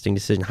an interesting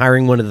decision.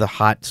 Hiring one of the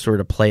hot sort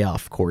of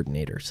playoff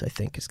coordinators, I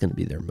think, is going to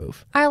be their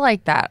move. I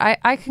like that.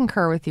 I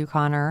concur with you,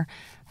 Connor.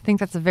 I think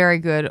that's a very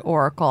good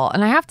oracle.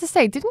 And I have to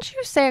say, didn't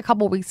you say a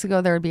couple weeks ago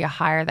there would be a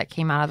hire that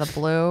came out of the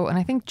blue? And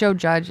I think Joe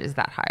Judge is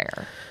that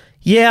hire.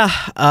 Yeah.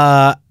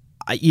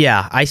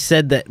 I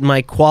said that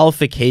my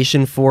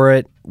qualification for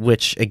it,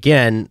 which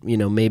again,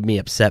 made me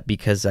upset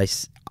because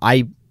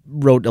I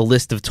wrote a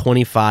list of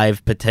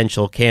 25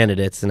 potential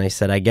candidates, and I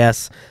said, I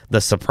guess the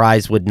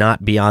surprise would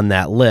not be on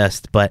that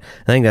list, but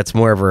I think that's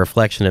more of a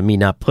reflection of me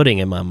not putting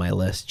him on my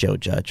list, Joe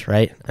Judge,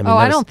 right? I mean,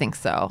 I don't think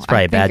so. It's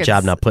probably a bad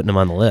job not putting him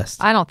on the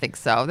list. I don't think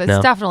so.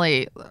 It's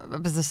definitely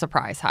was a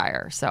surprise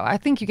hire. So I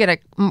think you get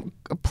a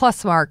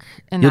plus mark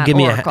in You'll that give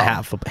me oracle. a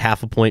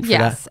half a point for that?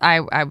 Yes,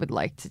 I would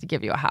like to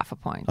give you a half a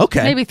point.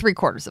 Okay. Maybe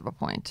 3/4 of a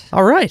point.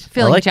 All right.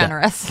 Feeling like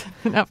generous,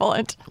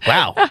 benevolent.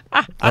 Wow.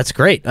 That's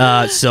great.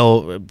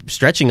 So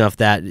stretching off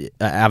that,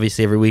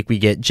 obviously every week we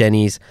get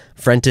Jenny's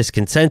Frentis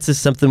consensus,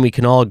 something we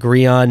can all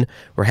agree on.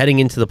 We're heading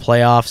into the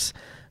playoffs.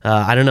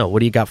 I don't know. What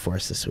do you got for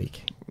us this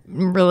week?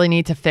 Really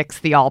need to fix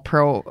the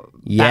All-Pro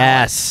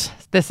Yes.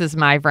 ballots. This is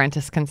my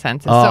Frentis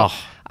consensus. Oh. So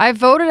I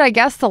voted, I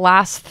guess, the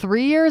last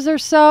 3 years or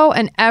so,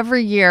 and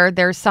every year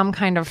there's some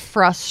kind of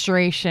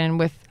frustration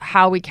with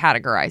how we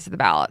categorize the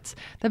ballots.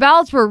 The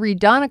ballots were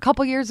redone a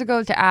couple years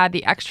ago to add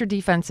the extra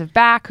defensive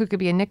back who could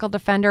be a nickel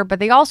defender, but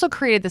they also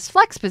created this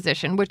flex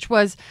position, which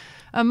was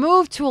a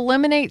move to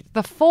eliminate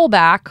the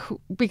fullback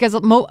because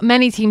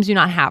many teams do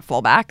not have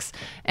fullbacks,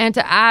 and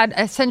to add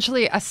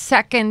essentially a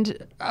second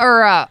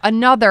or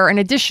an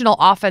additional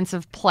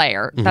offensive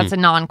player that's a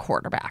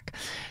non-quarterback.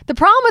 The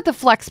problem with the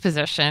flex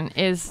position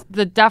is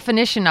the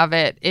definition of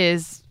it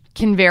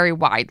can vary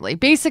widely.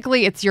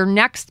 Basically, it's your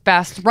next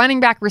best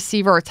running back,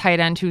 receiver, or tight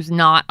end who's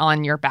not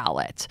on your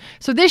ballot.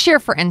 So this year,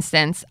 for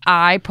instance,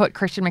 I put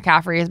Christian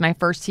McCaffrey as my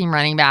first team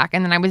running back,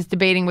 and then I was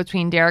debating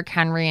between Derrick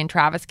Henry and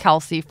Travis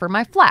Kelce for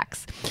my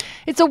flex.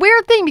 It's a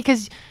weird thing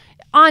because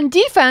on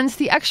defense,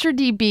 the extra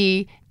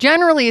DB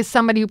generally is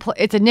somebody who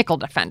it's a nickel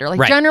defender,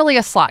 generally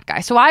a slot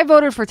guy. So I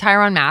voted for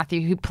Tyrann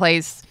Mathieu, who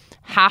plays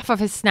half of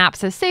his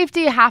snaps as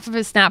safety, half of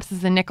his snaps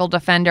as a nickel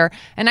defender.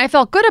 And I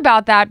felt good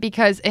about that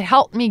because it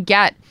helped me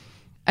get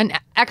an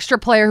extra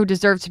player who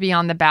deserved to be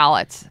on the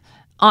ballot,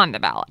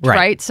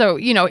 right? So,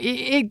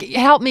 it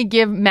helped me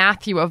give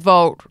Matthew a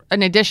vote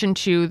in addition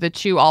to the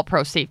 2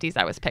 All-Pro safeties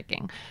I was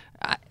picking.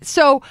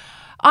 So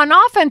on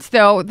offense,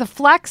 though, the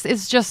flex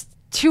is just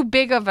too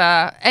big of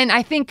and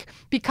I think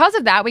because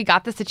of that, we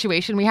got the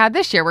situation we had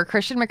this year where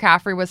Christian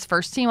McCaffrey was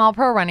first team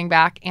All-Pro running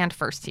back and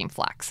first team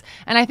flex.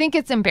 And I think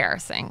it's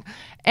embarrassing.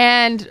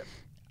 And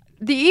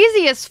the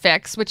easiest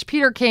fix, which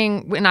Peter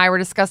King and I were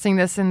discussing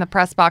this in the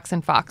press box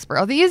in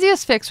Foxborough, the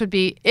easiest fix would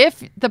be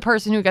if the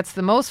person who gets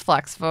the most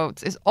flex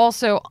votes is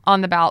also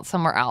on the ballot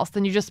somewhere else,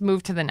 then you just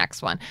move to the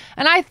next one.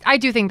 And I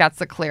do think that's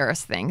the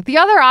clearest thing. The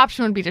other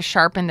option would be to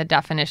sharpen the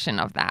definition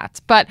of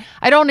that, but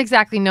I don't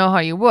exactly know how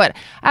you would.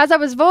 As I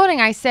was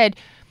voting, I said,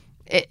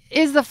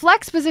 is the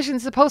flex position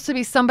supposed to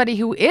be somebody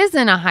who is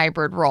in a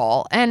hybrid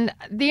role? And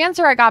the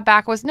answer I got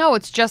back was no,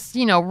 it's just,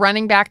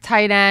 running back,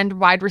 tight end,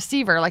 wide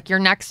receiver, like your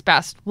next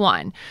best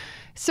one.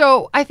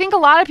 So I think a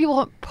lot of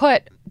people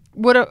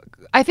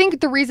I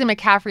think the reason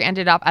McCaffrey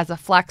ended up as a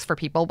flex for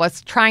people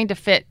was trying to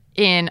fit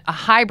in a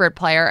hybrid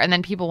player, and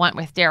then people went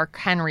with Derrick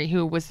Henry,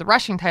 who was the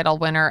rushing title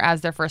winner,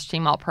 as their first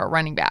team All-Pro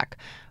running back.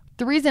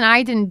 The reason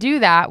I didn't do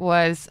that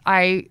was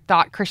I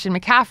thought Christian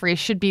McCaffrey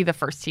should be the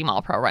first team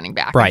All-Pro running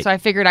back. Right. So I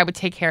figured I would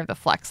take care of the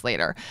flex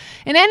later.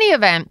 In any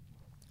event,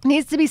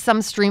 needs to be some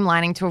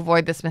streamlining to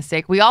avoid this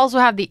mistake. We also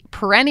have the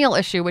perennial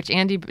issue, which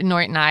Andy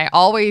Benoit and I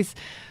always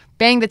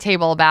bang the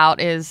table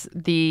about, is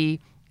the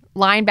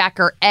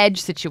linebacker edge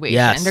situation.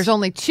 Yes. There's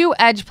only 2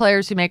 edge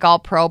players who make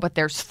All-Pro, but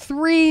there's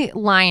 3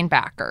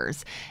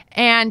 linebackers.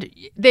 And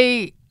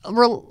they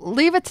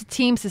leave it to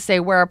teams to say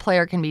where a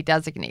player can be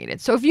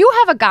designated. So if you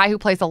have a guy who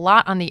plays a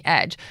lot on the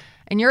edge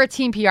and you're a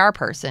team PR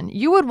person,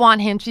 you would want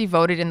him to be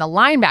voted in the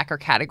linebacker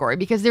category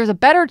because there's a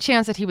better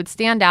chance that he would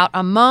stand out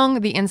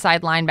among the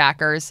inside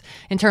linebackers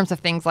in terms of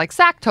things like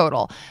sack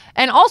total.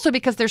 And also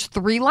because there's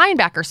 3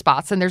 linebacker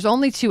spots and there's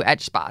only 2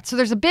 edge spots. So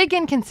there's a big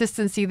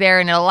inconsistency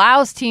there, and it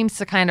allows teams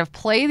to kind of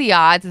play the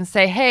odds and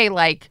say, hey,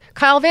 like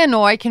Kyle Van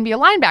Noy can be a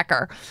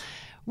linebacker.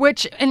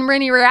 Which, in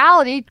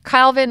reality,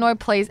 Kyle Van Noy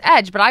plays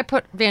edge, but I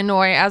put Van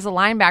Noy as a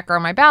linebacker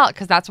on my ballot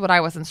because that's what I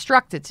was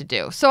instructed to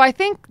do. So I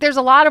think there's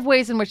a lot of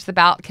ways in which the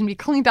ballot can be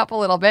cleaned up a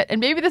little bit,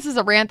 and maybe this is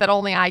a rant that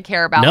only I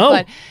care about,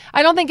 but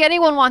I don't think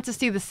anyone wants to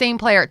see the same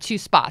player at 2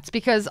 spots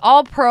because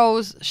all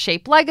pros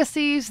shape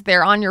legacies.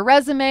 They're on your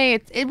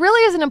resume. It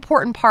really is an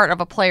important part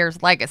of a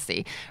player's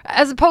legacy,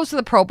 as opposed to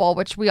the Pro Bowl,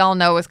 which we all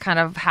know is kind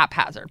of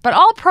haphazard. But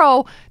all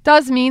pro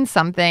does mean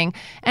something,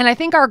 and I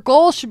think our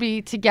goal should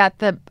be to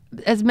get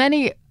as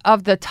many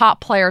of the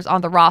top players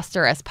on the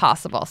roster as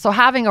possible. So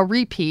having a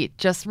repeat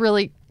just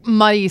really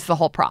muddies the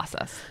whole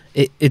process.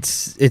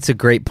 It's a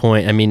great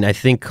point. I mean, I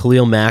think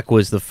Khalil Mack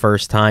was the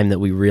first time that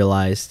we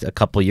realized a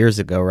couple years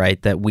ago,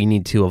 right, that we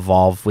need to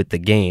evolve with the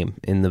game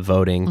in the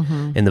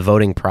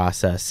voting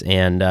process.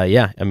 And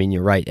I mean,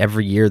 you're right.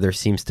 Every year there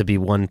seems to be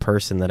one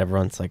person that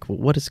everyone's like, well,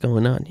 what is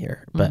going on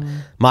here? But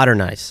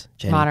modernize,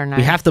 Jenny. Modernize.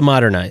 We have to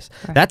modernize.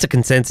 Right. That's a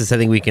consensus I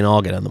think we can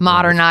all get on the board.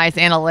 Modernize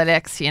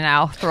analytics,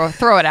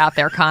 throw it out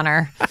there,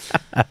 Connor.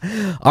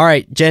 All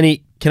right,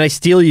 Jenny, can I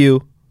steal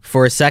you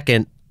for a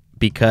second?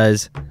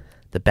 Because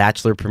The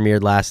Bachelor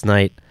premiered last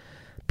night.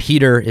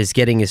 Peter is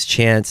getting his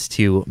chance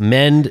to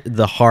mend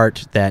the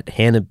heart that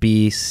Hannah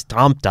B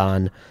stomped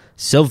on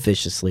so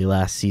viciously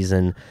last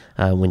season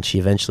when she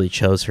eventually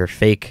chose her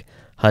fake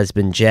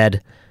husband,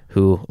 Jed,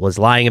 who was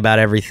lying about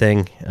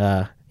everything.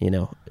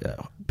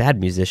 Bad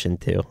musician,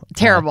 too.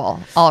 Terrible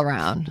all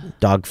around.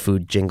 Dog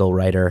food jingle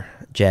writer,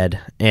 Jed.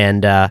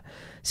 And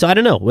so I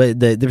don't know.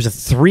 There was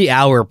a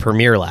 3-hour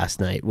premiere last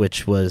night,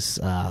 which was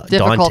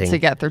difficult daunting to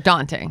get through.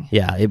 Daunting.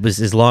 Yeah, it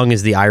was as long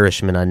as The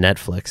Irishman on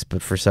Netflix,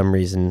 but for some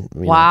reason...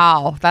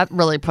 Wow, that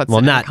really puts it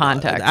in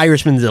context. The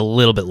Irishman's a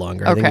little bit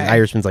longer. Okay. I think The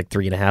Irishman's like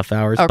 3.5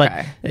 hours.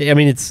 Okay. But, I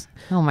mean, it's...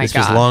 Oh my this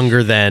was gosh.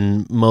 longer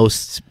than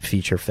most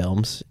feature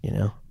films,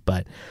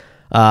 But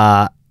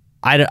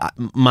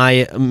my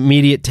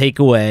immediate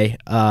takeaway,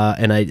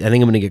 and I think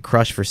I'm going to get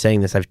crushed for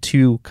saying this, I have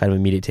two kind of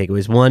immediate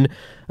takeaways. One,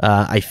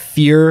 I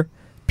fear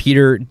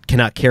Peter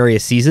cannot carry a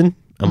season.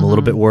 I'm a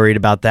little bit worried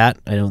about that.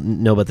 I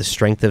don't know about the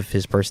strength of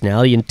his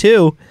personality. And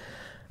two,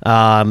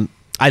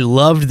 I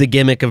loved the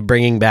gimmick of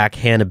bringing back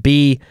Hannah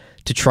B.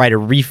 to try to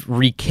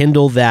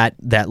rekindle that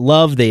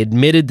love. They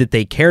admitted that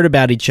they cared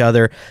about each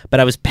other, but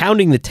I was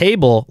pounding the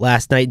table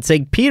last night and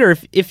saying, Peter,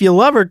 if you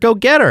love her, go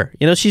get her.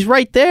 She's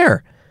right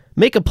there.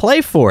 Make a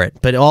play for it.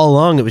 But all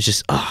along, it was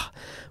just,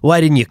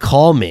 why didn't you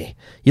call me?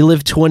 You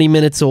live 20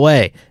 minutes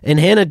away. And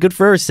Hannah, good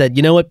for her, said,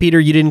 you know what, Peter,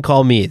 you didn't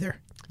call me either.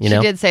 She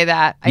did say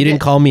that. You didn't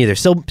call me either.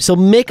 So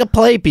make a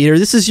play, Peter.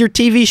 This is your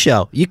TV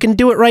show. You can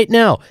do it right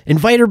now.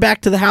 Invite her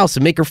back to the house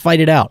and make her fight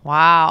it out.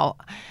 Wow.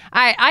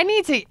 I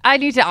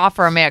need to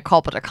offer a mea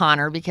culpa to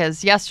Connor,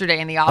 because yesterday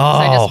in the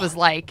office I just was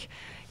like,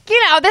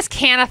 this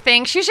Hannah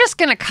thing, she's just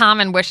going to come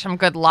and wish him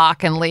good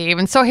luck and leave.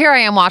 And so here I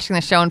am watching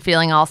the show and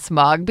feeling all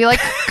smug. Be like,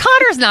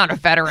 Connor's not a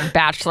veteran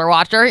Bachelor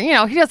watcher.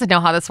 He doesn't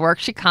know how this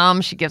works. She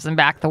comes, she gives him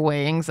back the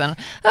wings. And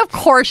of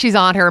course she's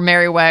on her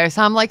merry way.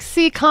 So I'm like,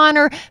 see,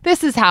 Connor,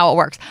 this is how it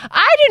works.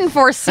 I didn't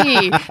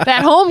foresee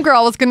that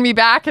homegirl was going to be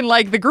back in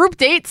like the group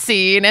date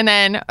scene. And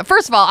then,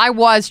 first of all, I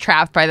was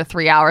trapped by the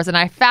 3 hours and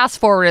I fast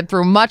forwarded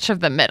through much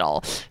of the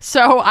middle.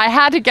 So I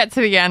had to get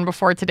to the end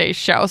before today's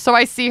show. So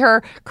I see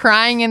her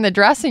crying in the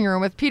dressing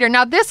room with Peter.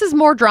 Now, this is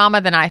more drama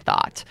than I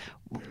thought.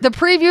 The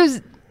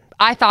previews,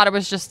 I thought it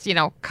was just,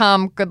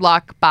 come, good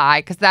luck, bye,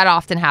 because that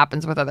often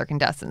happens with other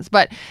contestants.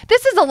 But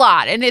this is a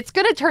lot, and it's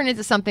going to turn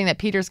into something that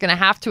Peter's going to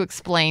have to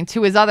explain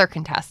to his other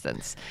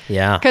contestants.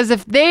 Yeah. Because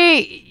if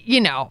they,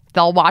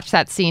 they'll watch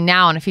that scene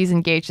now, and if he's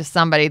engaged to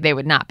somebody, they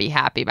would not be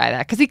happy by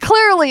that. Because he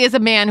clearly is a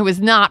man who is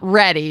not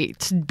ready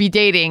to be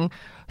dating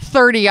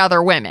 30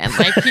 other women.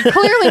 Like, he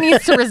clearly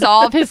needs to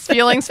resolve his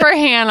feelings for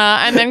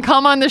Hannah and then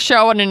come on the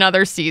show in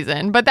another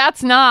season. But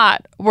that's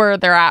not where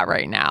they're at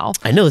right now.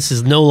 I know this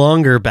is no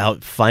longer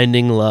about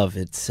finding love.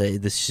 This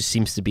just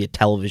seems to be a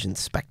television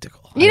spectacle.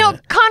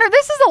 Connor,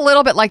 this is a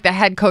little bit like the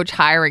head coach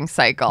hiring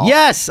cycle.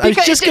 Yes, I was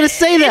just going to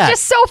say that. It's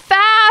just so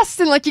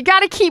fast, and you got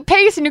to keep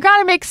pace, and you got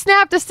to make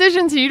snap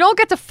decisions, and you don't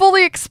get to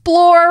fully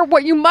explore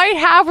what you might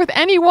have with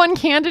any one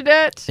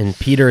candidate. And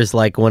Peter is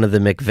like one of the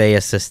McVeigh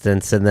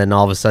assistants, and then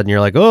all of a sudden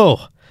you're like,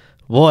 oh,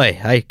 boy,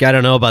 I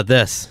don't know about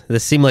this.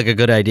 This seemed like a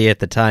good idea at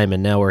the time,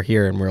 and now we're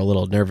here, and we're a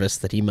little nervous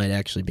that he might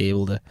actually be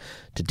able to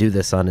do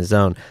this on his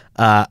own.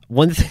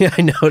 One thing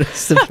I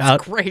noticed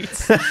about... That's great.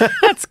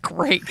 That's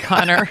great,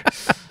 Connor.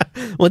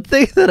 One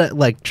thing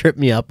that tripped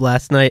me up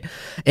last night,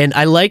 and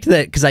I liked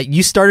that because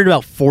you started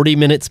about 40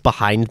 minutes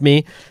behind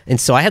me, and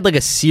so I had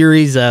a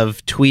series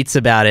of tweets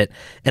about it,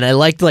 and I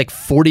liked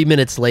 40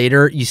 minutes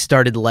later, you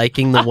started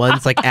liking the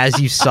ones as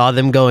you saw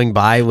them going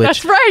by,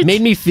 which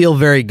made me feel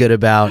very good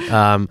about.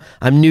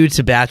 I'm new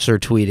to Bachelor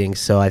tweeting,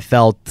 so I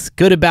felt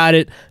good about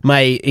it.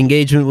 My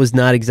engagement was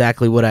not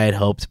exactly what I had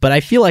hoped, but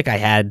I feel like I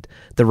had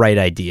the right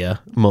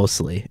idea,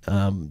 mostly,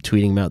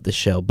 tweeting about the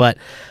show. But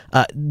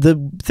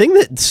the thing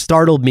that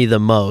startled me the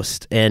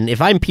most, and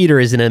if I'm Peter,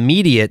 is an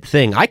immediate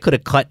thing. I could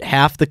have cut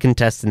half the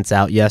contestants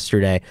out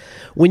yesterday.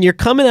 When you're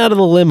coming out of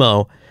the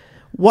limo,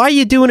 why are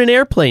you doing an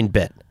airplane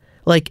bit?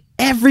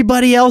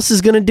 Everybody else is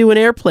going to do an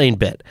airplane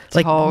bit.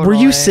 Totally. Were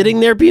you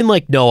sitting there being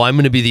like, no, I'm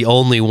going to be the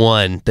only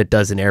one that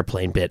does an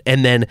airplane bit?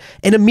 And then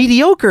a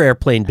mediocre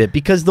airplane bit,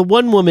 because the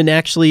one woman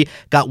actually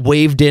got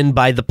waved in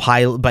by the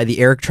pilot, by the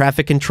air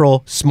traffic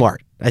control.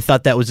 Smart. I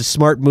thought that was a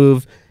smart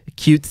move, a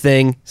cute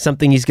thing,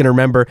 something he's going to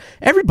remember.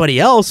 Everybody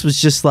else was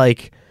just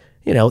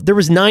there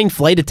was 9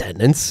 flight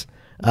attendants.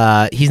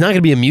 He's not going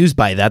to be amused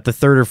by that the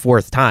third or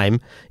fourth time.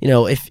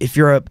 If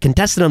you're a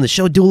contestant on the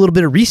show, do a little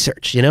bit of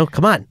research,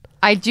 come on.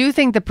 I do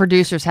think the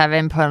producers have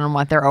input on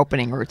what their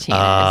opening routine is,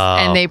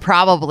 and they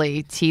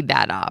probably teed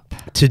that up.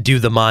 To do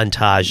the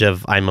montage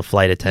of I'm a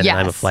flight attendant, yes,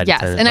 I'm a flight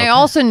attendant. And I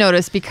also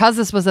noticed, because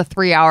this was a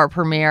 3-hour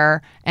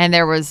premiere, and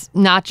there was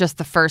not just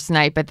the first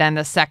night, but then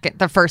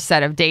the first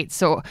set of dates.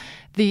 So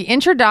the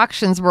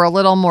introductions were a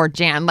little more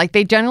jammed.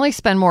 They generally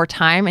spend more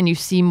time and you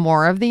see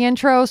more of the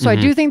intro. So I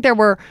do think there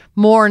were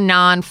more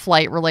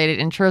non-flight related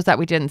intros that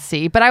we didn't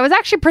see. But I was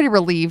actually pretty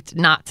relieved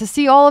not to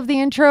see all of the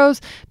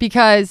intros,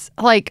 because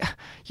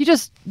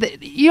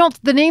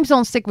the names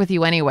don't stick with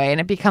you anyway,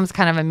 and it becomes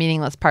kind of a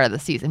meaningless part of the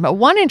season. But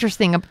one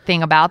interesting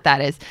thing about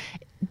that is,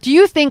 do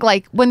you think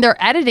when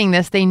they're editing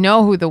this, they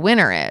know who the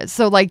winner is?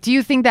 So do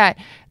you think that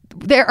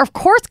they're of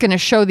course going to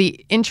show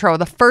the intro,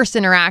 the first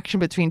interaction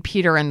between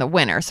Peter and the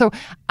winner. So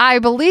I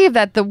believe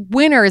that the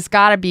winner has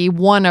got to be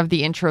one of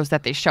the intros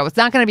that they show. It's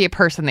not going to be a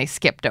person they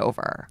skipped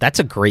over. That's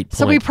a great point.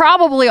 So we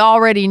probably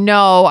already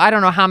know. I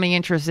don't know how many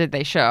intros did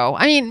they show.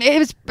 I mean, it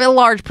was a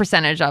large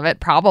percentage of it,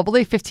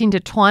 probably 15 to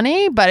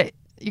 20, but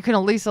you can at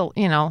least,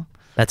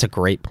 That's a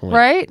great point.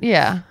 Right?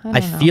 Yeah. I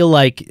feel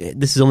like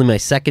this is only my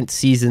second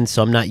season,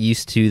 so I'm not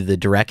used to the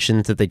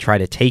directions that they try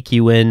to take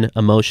you in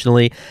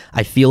emotionally.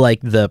 I feel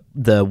like the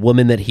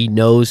woman that he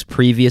knows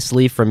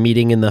previously from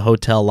meeting in the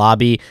hotel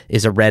lobby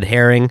is a red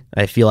herring.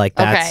 I feel like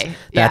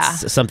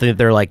that's something that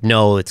they're like,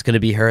 no, it's going to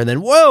be her. And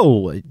then,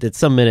 whoa, at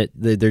some minute,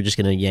 they're just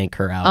going to yank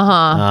her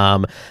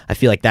out. I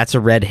feel like that's a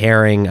red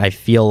herring. I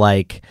feel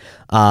like...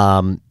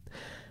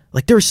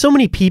 there were so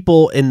many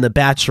people in The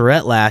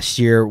Bachelorette last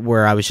year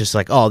where I was just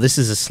like, oh, this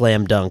is a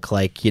slam dunk.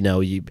 Like,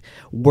 you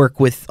work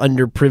with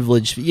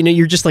underprivileged,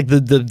 you're just like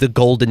the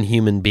golden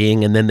human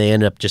being. And then they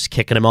end up just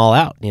kicking them all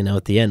out,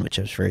 at the end, which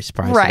I was very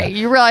surprised Right. about.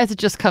 You realize it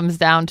just comes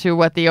down to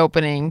what the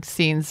opening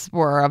scenes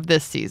were of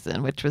this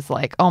season, which was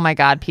like, oh my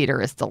God,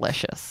 Peter is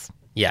delicious.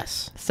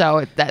 Yes.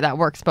 So that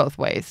works both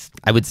ways.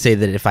 I would say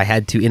that if I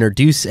had to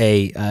introduce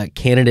a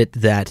candidate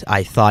that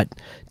I thought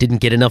didn't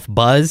get enough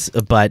buzz,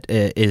 but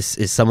is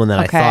someone that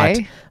I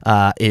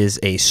thought is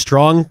a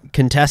strong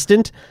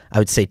contestant, I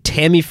would say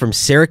Tammy from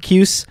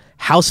Syracuse,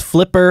 house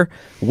flipper,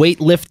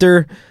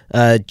 weightlifter,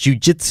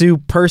 jiu-jitsu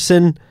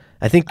person.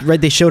 I think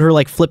they showed her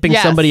like flipping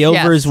somebody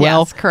over as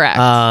well. Yes,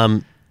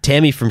 correct.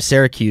 Tammy from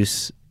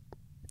Syracuse,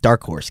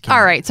 dark horse candidate.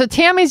 All right, so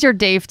Tammy's your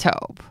Dave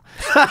Tobe.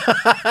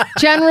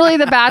 Generally,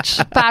 the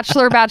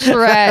Bachelor,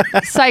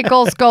 Bachelorette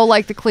cycles go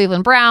like the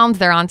Cleveland Browns.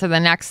 They're on to the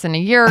next in a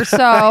year or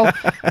so.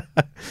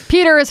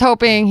 Peter is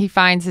hoping he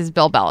finds his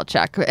Bill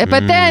Belichick.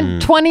 But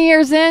then 20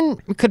 years in,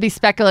 we could be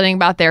speculating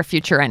about their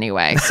future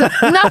anyway. So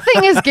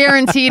nothing is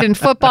guaranteed in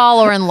football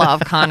or in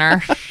love,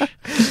 Connor.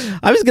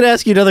 I was going to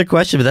ask you another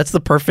question, but that's the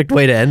perfect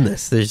way to end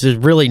this. There's just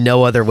really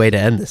no other way to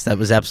end this. That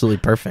was absolutely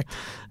perfect.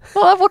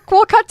 Well,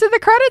 we'll cut to the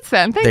credits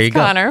then. There Thanks, you go.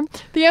 Connor.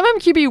 The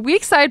MMQB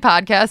Weekside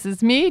podcast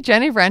is me,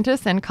 Jenny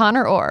Vrentis, and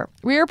Connor Orr.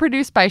 We are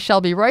produced by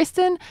Shelby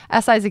Royston.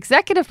 SI's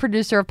executive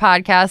producer of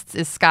podcasts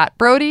is Scott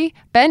Brody.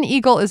 Ben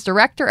Eagle is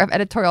director of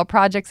editorial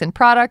projects and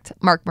product.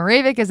 Mark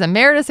Moravik is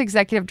emeritus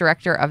executive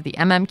director of the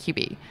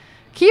MMQB.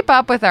 Keep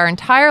up with our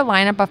entire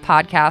lineup of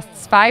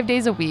podcasts 5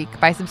 days a week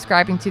by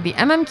subscribing to the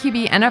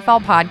MMQB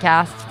NFL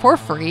podcast for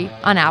free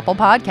on Apple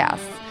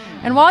Podcasts.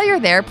 And while you're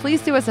there, please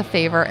do us a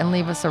favor and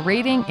leave us a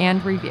rating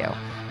and review.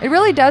 It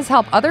really does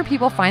help other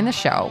people find the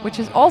show, which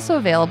is also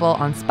available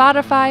on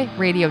Spotify,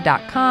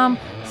 radio.com,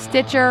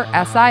 Stitcher,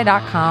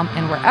 SI.com,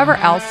 and wherever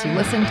else you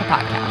listen to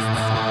podcasts.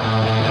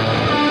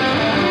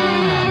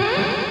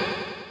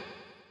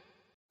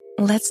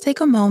 Let's take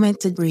a moment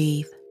to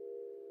breathe.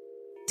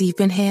 Deep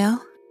inhale.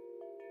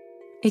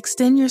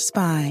 Extend your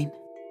spine.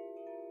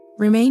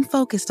 Remain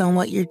focused on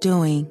what you're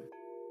doing.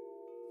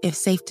 If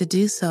safe to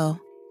do so,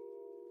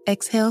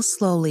 exhale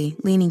slowly,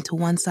 leaning to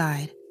one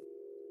side.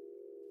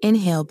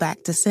 Inhale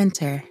back to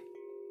center.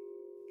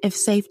 If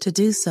safe to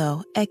do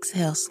so,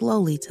 exhale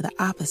slowly to the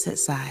opposite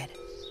side.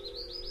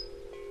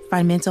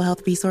 Find mental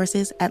health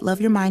resources at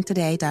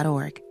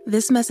loveyourmindtoday.org.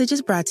 This message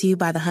is brought to you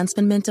by the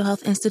Huntsman Mental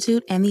Health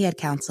Institute and the Ad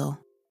Council.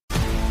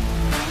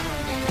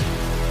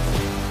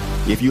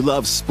 If you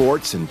love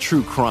sports and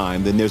true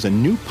crime, then there's a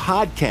new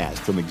podcast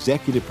from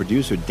executive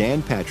producer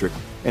Dan Patrick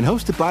and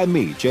hosted by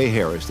me, Jay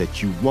Harris,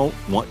 that you won't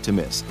want to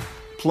miss.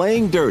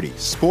 Playing Dirty: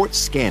 Sports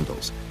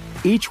Scandals.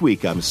 Each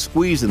week, I'm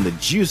squeezing the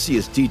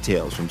juiciest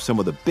details from some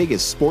of the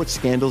biggest sports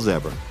scandals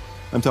ever.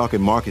 I'm talking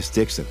Marcus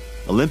Dixon,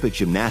 Olympic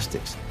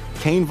gymnastics,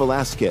 Cain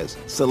Velasquez,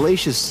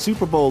 salacious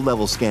Super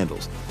Bowl-level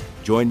scandals.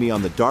 Join me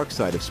on the dark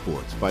side of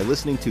sports by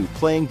listening to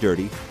Playing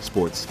Dirty: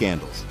 Sports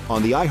Scandals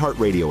on the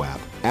iHeartRadio app,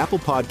 Apple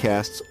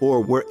Podcasts,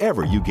 or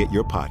wherever you get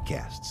your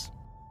podcasts.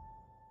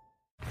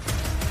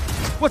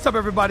 What's up,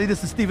 everybody?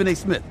 This is Stephen A.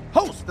 Smith,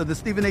 host of the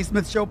Stephen A.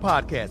 Smith Show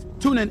podcast.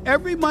 Tune in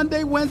every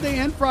Monday, Wednesday,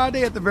 and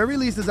Friday at the very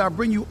least as I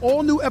bring you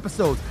all new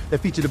episodes that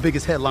feature the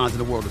biggest headlines in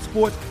the world of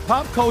sports,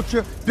 pop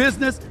culture,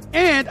 business,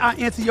 and I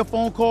answer your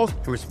phone calls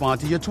and respond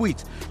to your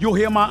tweets. You'll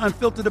hear my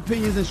unfiltered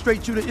opinions and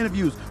straight-shooter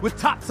interviews with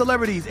top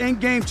celebrities and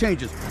game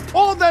changers.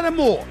 All of that and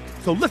more.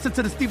 So listen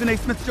to the Stephen A.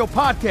 Smith Show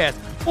podcast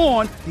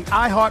on the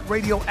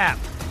iHeartRadio app,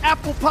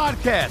 Apple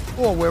Podcasts,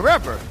 or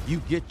wherever you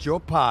get your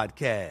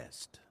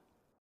podcast.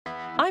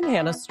 I'm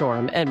Hannah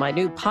Storm, and my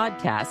new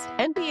podcast,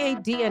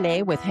 NBA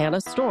DNA with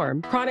Hannah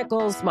Storm,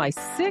 chronicles my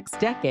 6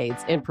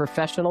 decades in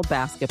professional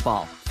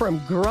basketball.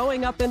 From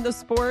growing up in the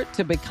sport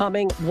to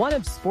becoming one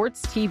of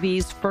sports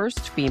TV's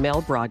first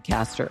female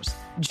broadcasters.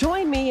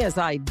 Join me as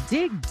I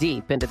dig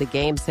deep into the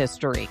game's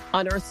history,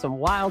 unearth some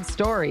wild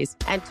stories,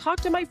 and talk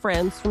to my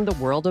friends from the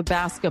world of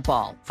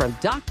basketball, from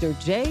Dr.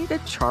 J to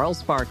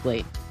Charles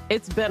Barkley.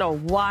 It's been a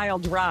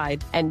wild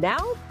ride, and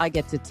now I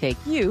get to take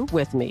you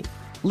with me.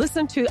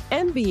 Listen to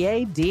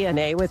NBA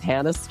DNA with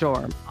Hannah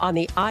Storm on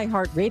the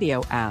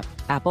iHeartRadio app,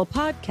 Apple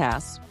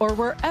Podcasts, or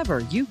wherever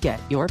you get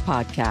your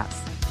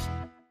podcasts.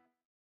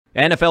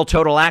 NFL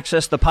Total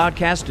Access, the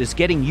podcast, is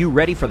getting you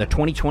ready for the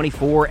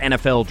 2024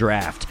 NFL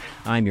Draft.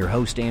 I'm your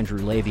host, Andrew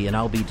Levy, and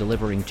I'll be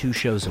delivering 2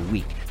 shows a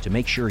week to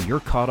make sure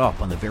you're caught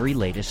up on the very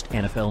latest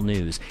NFL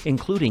news,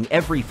 including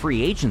every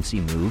free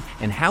agency move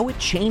and how it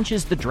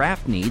changes the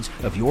draft needs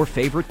of your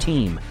favorite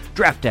team.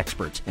 Draft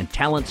experts and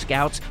talent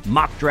scouts,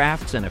 mock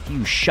drafts, and a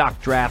few shock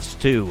drafts,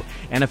 too.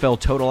 NFL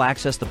Total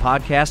Access, the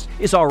podcast,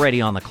 is already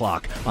on the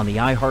clock on the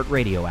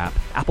iHeartRadio app,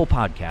 Apple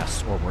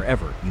Podcasts, or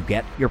wherever you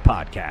get your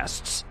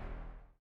podcasts.